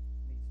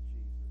needs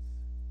Jesus?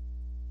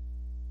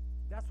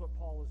 That's what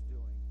Paul is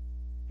doing.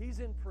 He's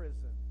in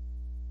prison.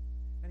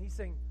 And he's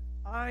saying,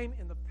 I'm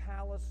in the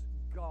palace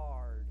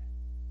guard,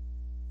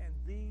 and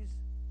these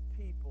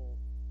people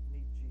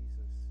need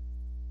Jesus.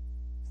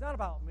 It's not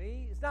about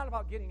me. It's not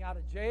about getting out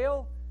of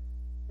jail.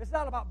 It's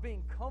not about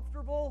being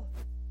comfortable.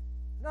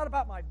 It's not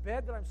about my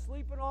bed that I'm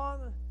sleeping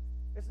on.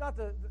 It's not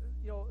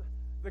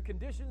the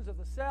conditions of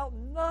the cell.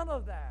 None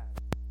of that.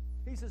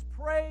 He says,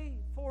 pray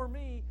for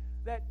me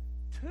that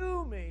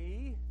to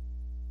me,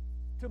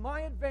 to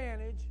my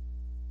advantage,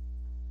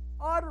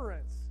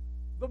 utterance,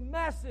 the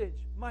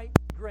message might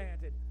be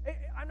granted.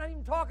 I'm not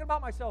even talking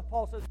about myself,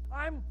 Paul says.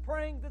 I'm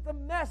praying that the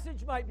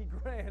message might be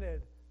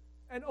granted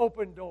an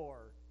open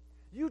door.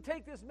 You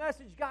take this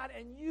message, God,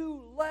 and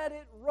you let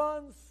it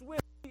run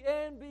swiftly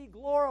and be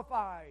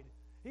glorified.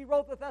 He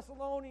wrote the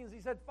Thessalonians,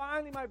 he said,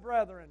 finally, my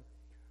brethren,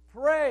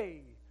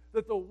 pray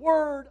that the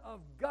Word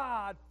of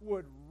God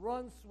would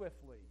run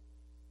swiftly,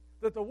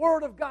 that the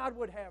Word of God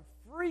would have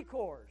free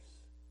course,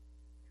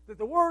 that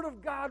the Word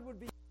of God would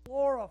be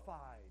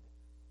glorified.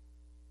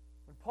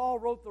 When Paul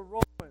wrote the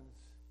Romans,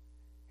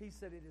 he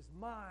said, it is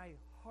my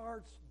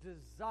heart's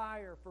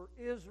desire for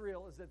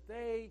Israel is that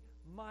they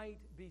might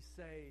be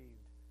saved.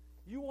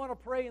 You want to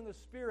pray in the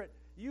Spirit,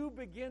 you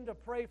begin to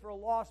pray for a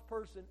lost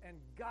person, and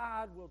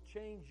God will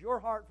change your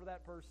heart for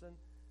that person,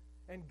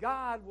 and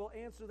God will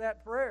answer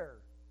that prayer.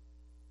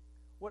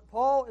 What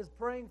Paul is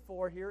praying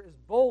for here is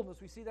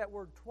boldness. We see that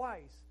word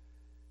twice.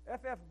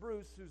 F.F.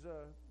 Bruce, who's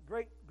a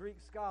great Greek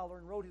scholar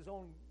and wrote his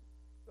own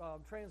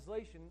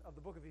translation of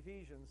the book of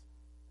Ephesians,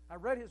 I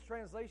read his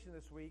translation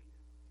this week,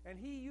 and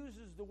he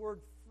uses the word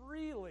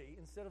freely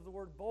instead of the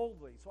word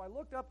boldly. So I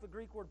looked up the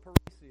Greek word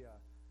parrhesia,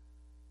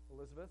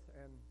 Elizabeth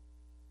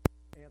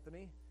and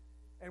Anthony,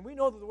 and we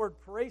know that the word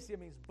parrhesia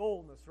means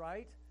boldness,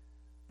 right?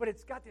 But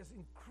it's got this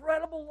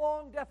incredible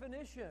long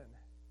definition,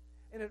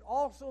 and it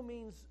also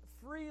means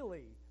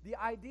freely, the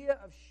idea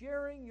of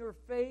sharing your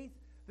faith,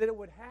 that it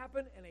would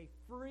happen in a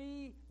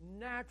free,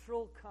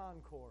 natural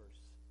concourse.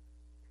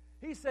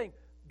 He's saying,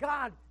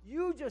 God,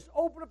 you just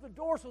open up the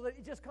door so that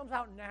it just comes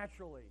out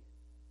naturally.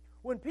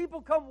 When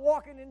people come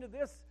walking into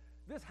this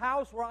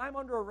house where I'm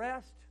under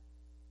arrest,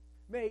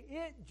 may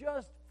it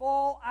just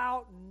fall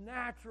out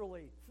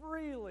naturally,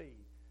 freely,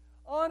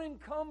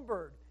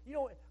 unencumbered. You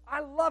know, I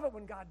love it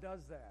when God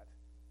does that.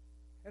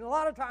 And a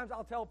lot of times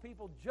I'll tell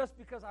people, just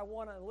because I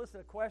want to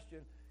elicit a question,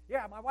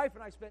 yeah, my wife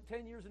and I spent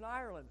 10 years in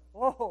Ireland.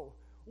 Oh,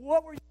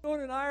 what were you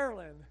doing in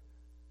Ireland?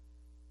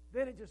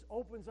 Then it just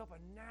opens up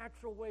a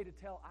natural way to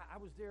tell. I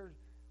was there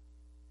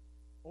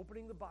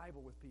opening the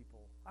Bible with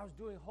people. I was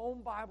doing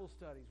home Bible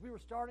studies. We were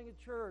starting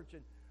a church,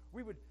 and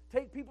we would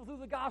take people through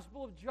the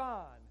Gospel of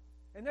John.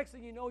 And next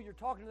thing you know, you're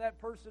talking to that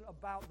person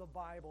about the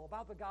Bible,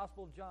 about the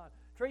Gospel of John.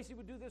 Tracy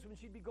would do this when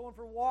she'd be going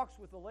for walks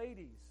with the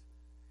ladies.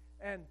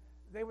 And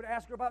they would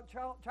ask her about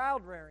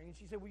child rearing. And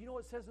she'd say, well, you know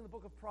what it says in the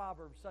book of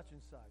Proverbs, such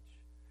and such.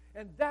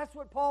 And that's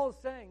what Paul is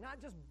saying.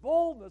 Not just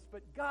boldness,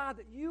 but God,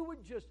 that you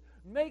would just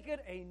make it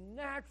a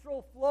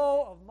natural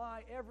flow of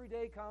my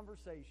everyday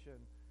conversation.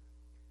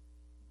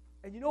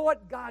 And you know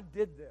what? God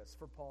did this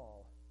for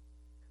Paul.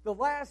 The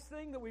last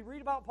thing that we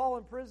read about Paul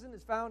in prison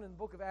is found in the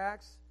book of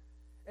Acts.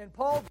 And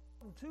Paul,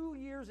 2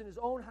 years in his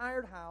own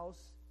hired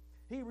house,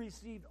 he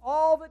received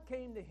all that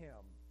came to him,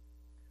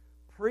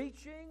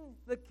 preaching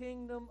the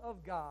kingdom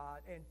of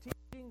God and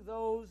teaching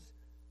those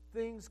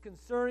things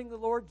concerning the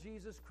Lord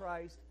Jesus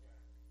Christ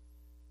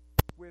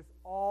with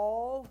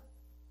all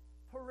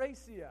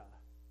parrhesia,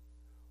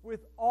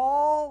 with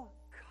all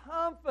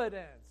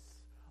confidence,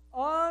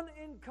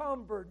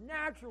 unencumbered,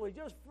 naturally,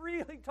 just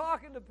freely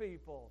talking to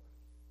people.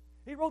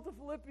 He wrote the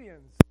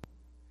Philippians,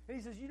 and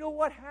he says, you know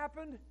what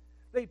happened?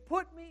 They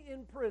put me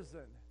in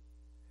prison,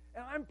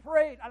 and I'm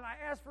prayed, and I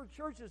asked for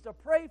churches to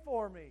pray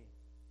for me.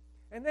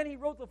 And then he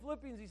wrote the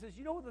Philippians. He says,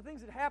 you know what, the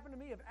things that happened to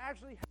me have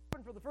actually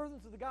happened for the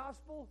furtherance of the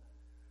gospel?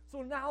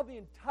 So now the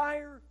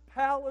entire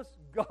palace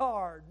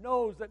guard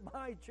knows that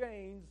my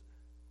chains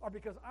are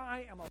because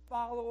I am a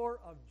follower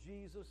of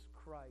Jesus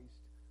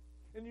Christ.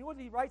 And you know what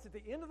he writes at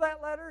the end of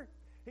that letter?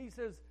 He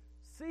says,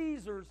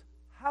 Caesar's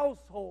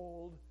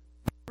household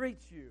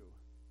greets you.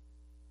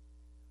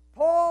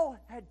 Paul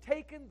had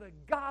taken the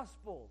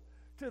gospel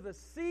to the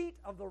seat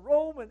of the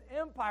Roman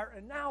Empire,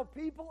 and now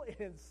people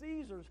in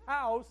Caesar's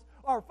house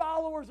are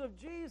followers of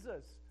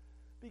Jesus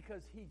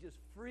because he just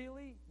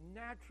freely,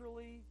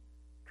 naturally,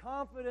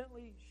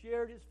 confidently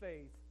shared his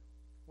faith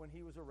when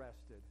he was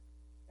arrested.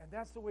 And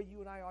that's the way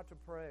you and I ought to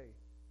pray.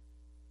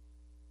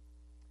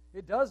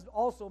 It does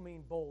also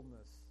mean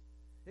boldness.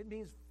 It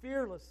means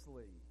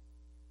fearlessly.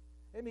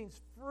 It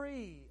means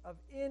free of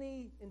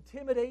any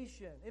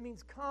intimidation. It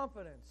means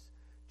confidence,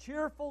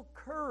 cheerful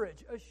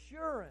courage,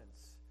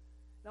 assurance.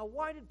 Now,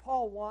 why did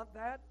Paul want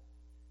that?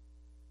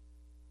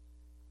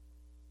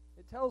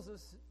 It tells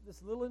us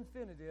this little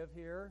infinitive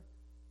here,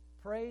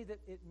 pray that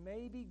it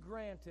may be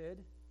granted,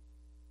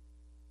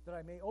 that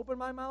I may open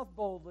my mouth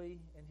boldly,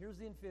 and here's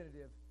the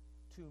infinitive,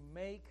 to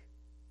make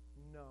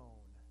known.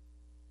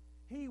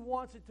 He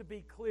wants it to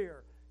be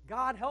clear.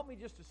 God, help me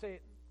just to say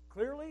it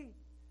clearly.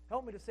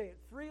 Help me to say it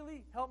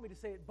freely. Help me to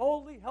say it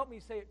boldly. Help me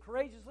to say it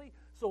courageously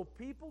so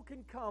people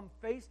can come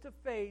face to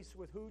face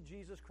with who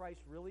Jesus Christ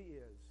really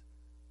is.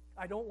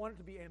 I don't want it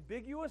to be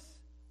ambiguous.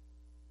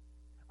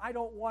 I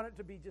don't want it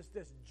to be just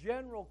this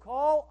general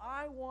call.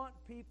 I want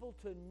people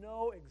to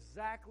know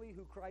exactly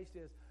who Christ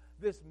is.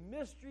 This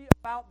mystery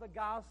about the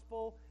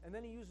gospel, and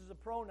then he uses a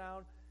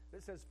pronoun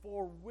that says,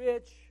 for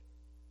which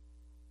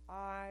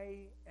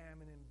I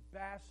am an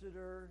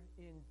ambassador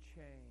in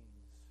chains.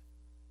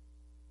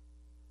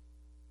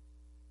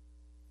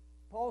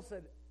 Paul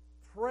said,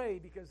 pray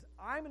because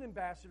I'm an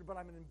ambassador, but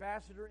I'm an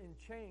ambassador in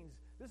chains.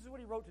 This is what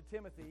he wrote to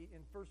Timothy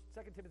in 2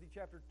 Timothy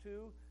chapter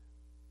 2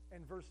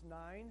 and verse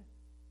 9.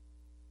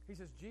 He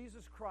says,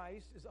 Jesus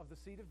Christ is of the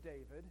seed of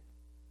David,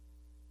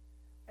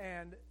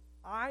 and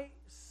I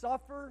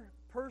suffer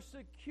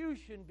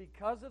persecution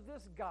because of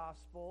this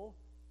gospel,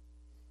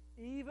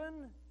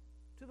 even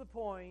to the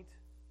point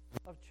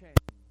of chains.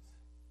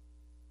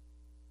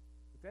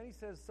 But then he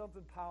says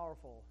something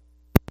powerful.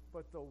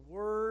 But the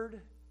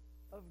word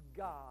of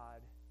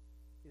God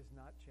is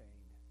not chained.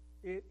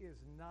 It is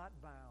not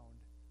bound.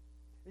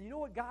 And you know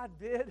what God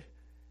did?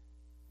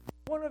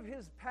 One of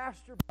his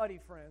pastor buddy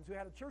friends who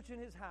had a church in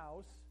his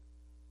house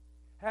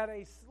had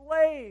a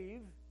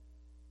slave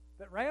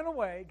that ran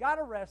away, got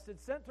arrested,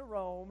 sent to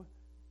Rome,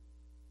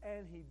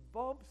 and he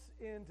bumps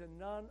into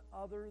none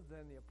other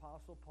than the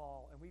Apostle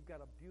Paul. And we've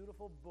got a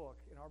beautiful book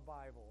in our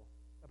Bible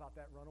about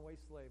that runaway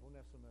slave,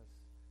 Onesimus.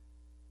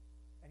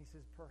 And he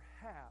says,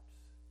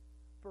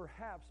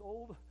 perhaps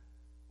old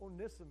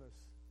Onesimus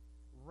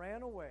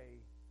ran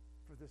away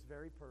for this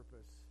very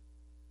purpose,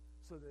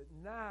 so that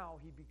now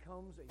he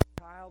becomes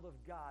a child of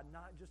God,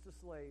 not just a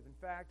slave. In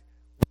fact,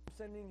 when I'm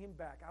sending him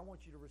back, I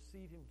want you to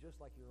receive him just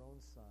like your own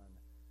son.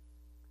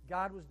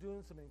 God was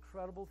doing some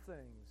incredible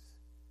things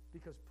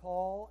because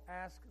Paul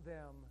asked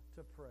them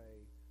to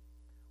pray.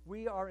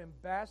 We are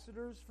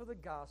ambassadors for the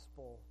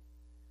gospel.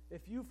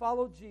 If you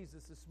follow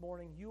Jesus this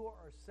morning, you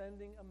are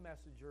sending a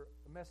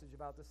message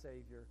about the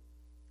Savior.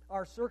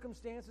 Our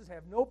circumstances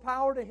have no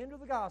power to hinder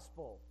the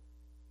gospel,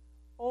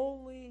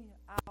 only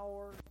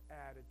our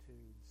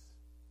attitudes.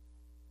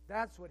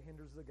 That's what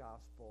hinders the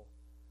gospel.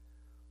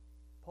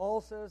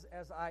 Paul says,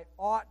 as I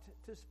ought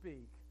to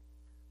speak.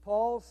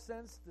 Paul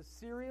sensed the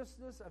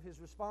seriousness of his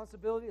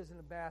responsibility as an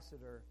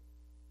ambassador.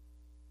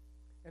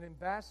 An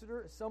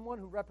ambassador is someone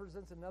who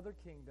represents another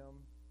kingdom,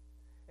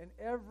 and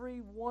every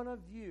one of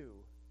you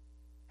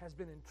has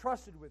been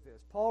entrusted with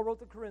this. Paul wrote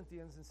to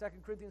Corinthians in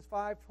 2 Corinthians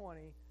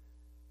 5:20,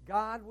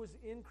 God was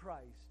in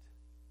Christ,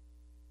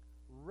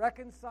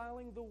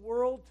 reconciling the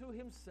world to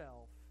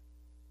himself,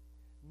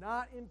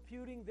 not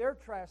imputing their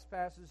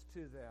trespasses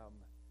to them,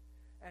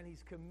 and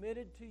he's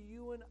committed to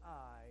you and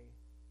I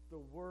the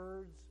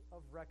words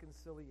of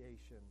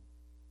reconciliation.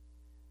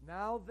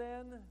 Now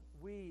then,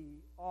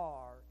 we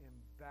are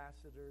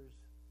ambassadors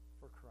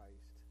for Christ.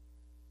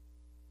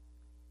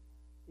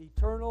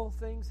 Eternal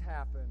things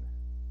happen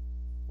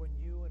when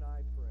you and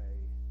I pray.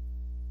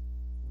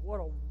 What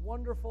a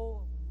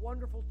wonderful,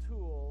 wonderful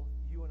tool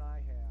you and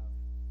I have.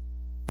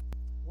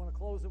 I want to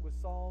close it with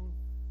Psalm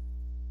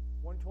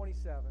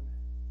 127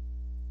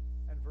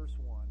 and verse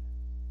 1.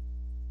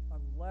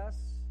 Unless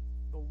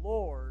the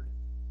Lord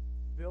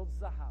builds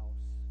the house,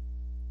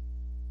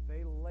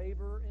 they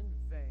labor in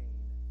vain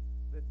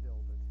that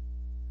build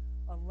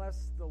it.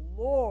 Unless the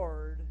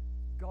Lord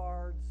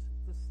guards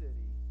the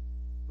city,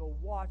 the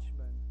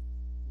watchman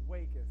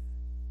waketh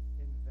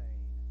in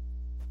vain.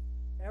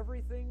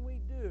 Everything we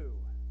do,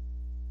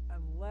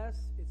 unless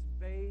it's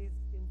bathed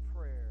in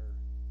prayer,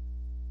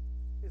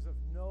 is of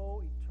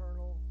no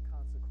eternal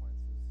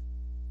consequences.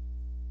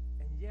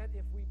 And yet,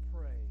 if we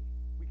pray,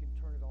 we can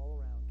turn it all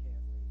around,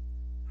 can't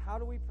we? How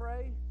do we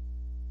pray?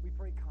 We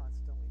pray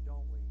constantly,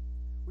 don't we?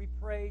 We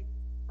pray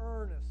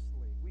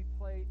earnestly. We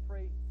pray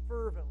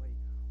fervently.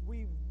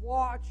 We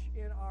watch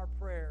in our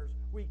prayers.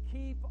 We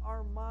keep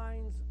our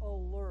minds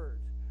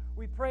alert.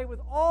 We pray with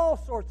all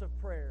sorts of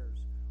prayers.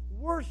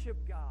 Worship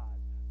God.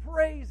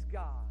 Praise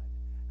God.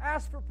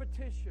 Ask for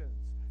petitions.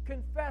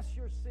 Confess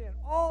your sin.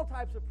 All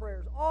types of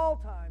prayers. All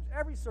times.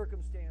 Every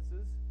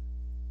circumstances.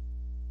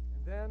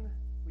 And then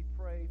we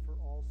pray for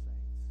all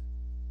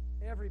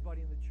saints.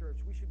 Everybody in the church.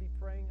 We should be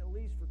praying at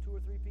least for 2 or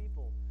 3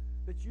 people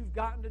that you've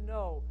gotten to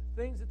know,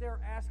 things that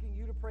they're asking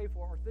you to pray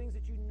for, or things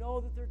that you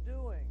know that they're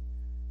doing.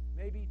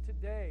 Maybe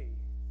today,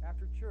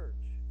 after church,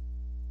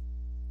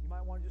 you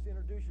might want to just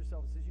introduce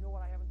yourself and say, you know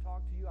what, I haven't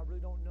talked to you, I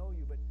really don't know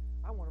you, but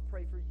I want to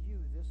pray for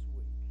you this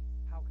week.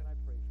 How can I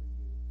pray for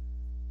you?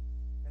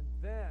 And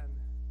then,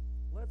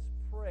 let's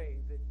pray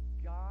that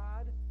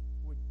God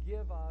would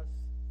give us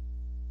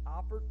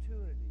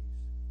opportunities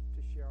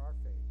to share our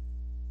faith.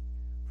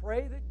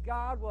 Pray that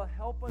God will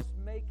help us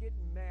make it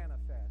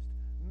manifest.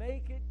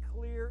 Make it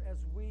clear as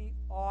we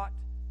ought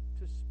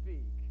to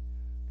speak.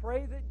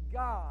 Pray that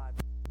God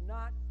would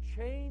not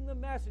chain the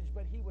message,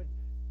 but he would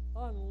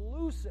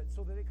unloose it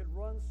so that it could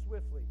run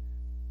swiftly.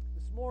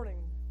 This morning,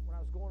 when I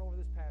was going over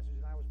this passage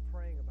and I was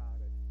praying about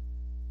it,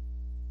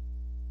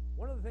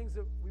 one of the things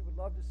that we would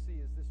love to see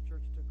is this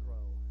church to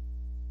grow.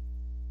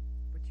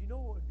 But you know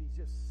what would be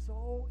just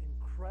so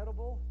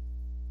incredible?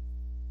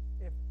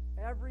 If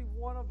every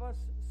one of us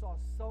saw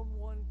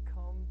someone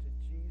come to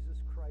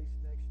Jesus Christ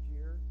next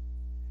year.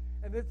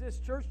 And that this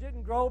church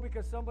didn't grow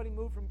because somebody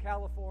moved from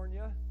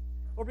California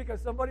or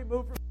because somebody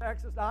moved from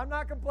Texas. Now, I'm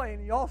not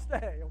complaining. Y'all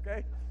stay,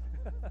 okay?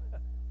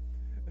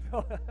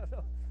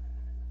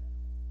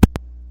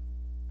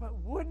 But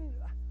wouldn't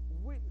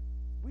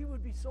we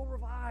would be so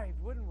revived,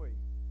 wouldn't we?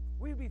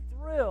 We'd be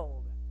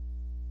thrilled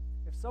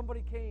if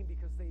somebody came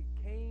because they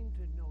came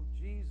to know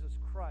Jesus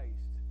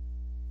Christ.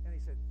 And he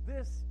said,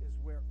 this is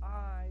where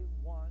I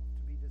want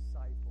to be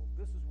discipled.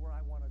 This is where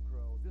I want to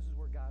grow. This is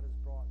where God has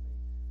brought me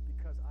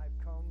because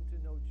I've come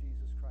to know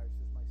Jesus Christ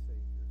as my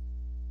Savior.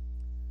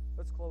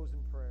 Let's close in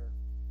prayer.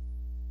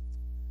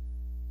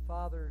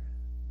 Father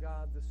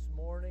God, this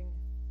morning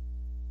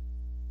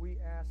we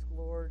ask,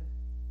 Lord,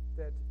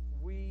 that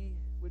we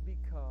would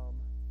become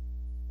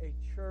a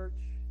church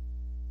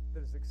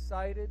that is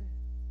excited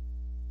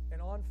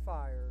and on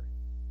fire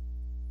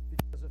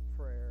because of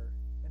prayer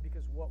and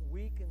because what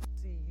we can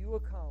see you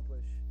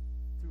accomplish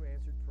through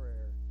answered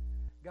prayer.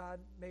 God,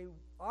 may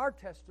our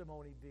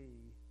testimony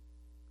be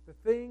the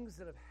things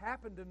that have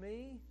happened to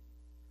me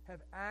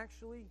have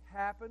actually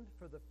happened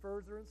for the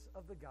furtherance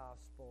of the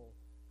gospel.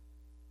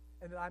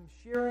 and that I'm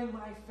sharing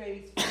my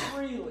faith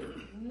freely,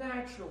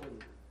 naturally,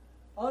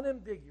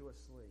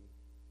 unambiguously,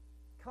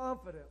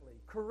 confidently,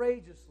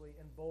 courageously,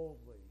 and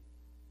boldly.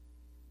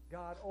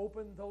 God,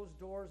 open those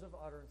doors of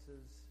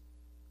utterances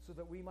so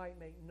that we might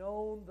make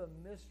known the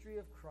mystery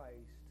of Christ.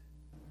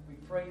 We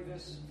pray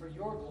this for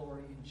your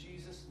glory in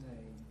Jesus'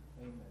 name.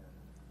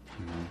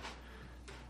 Amen. Amen.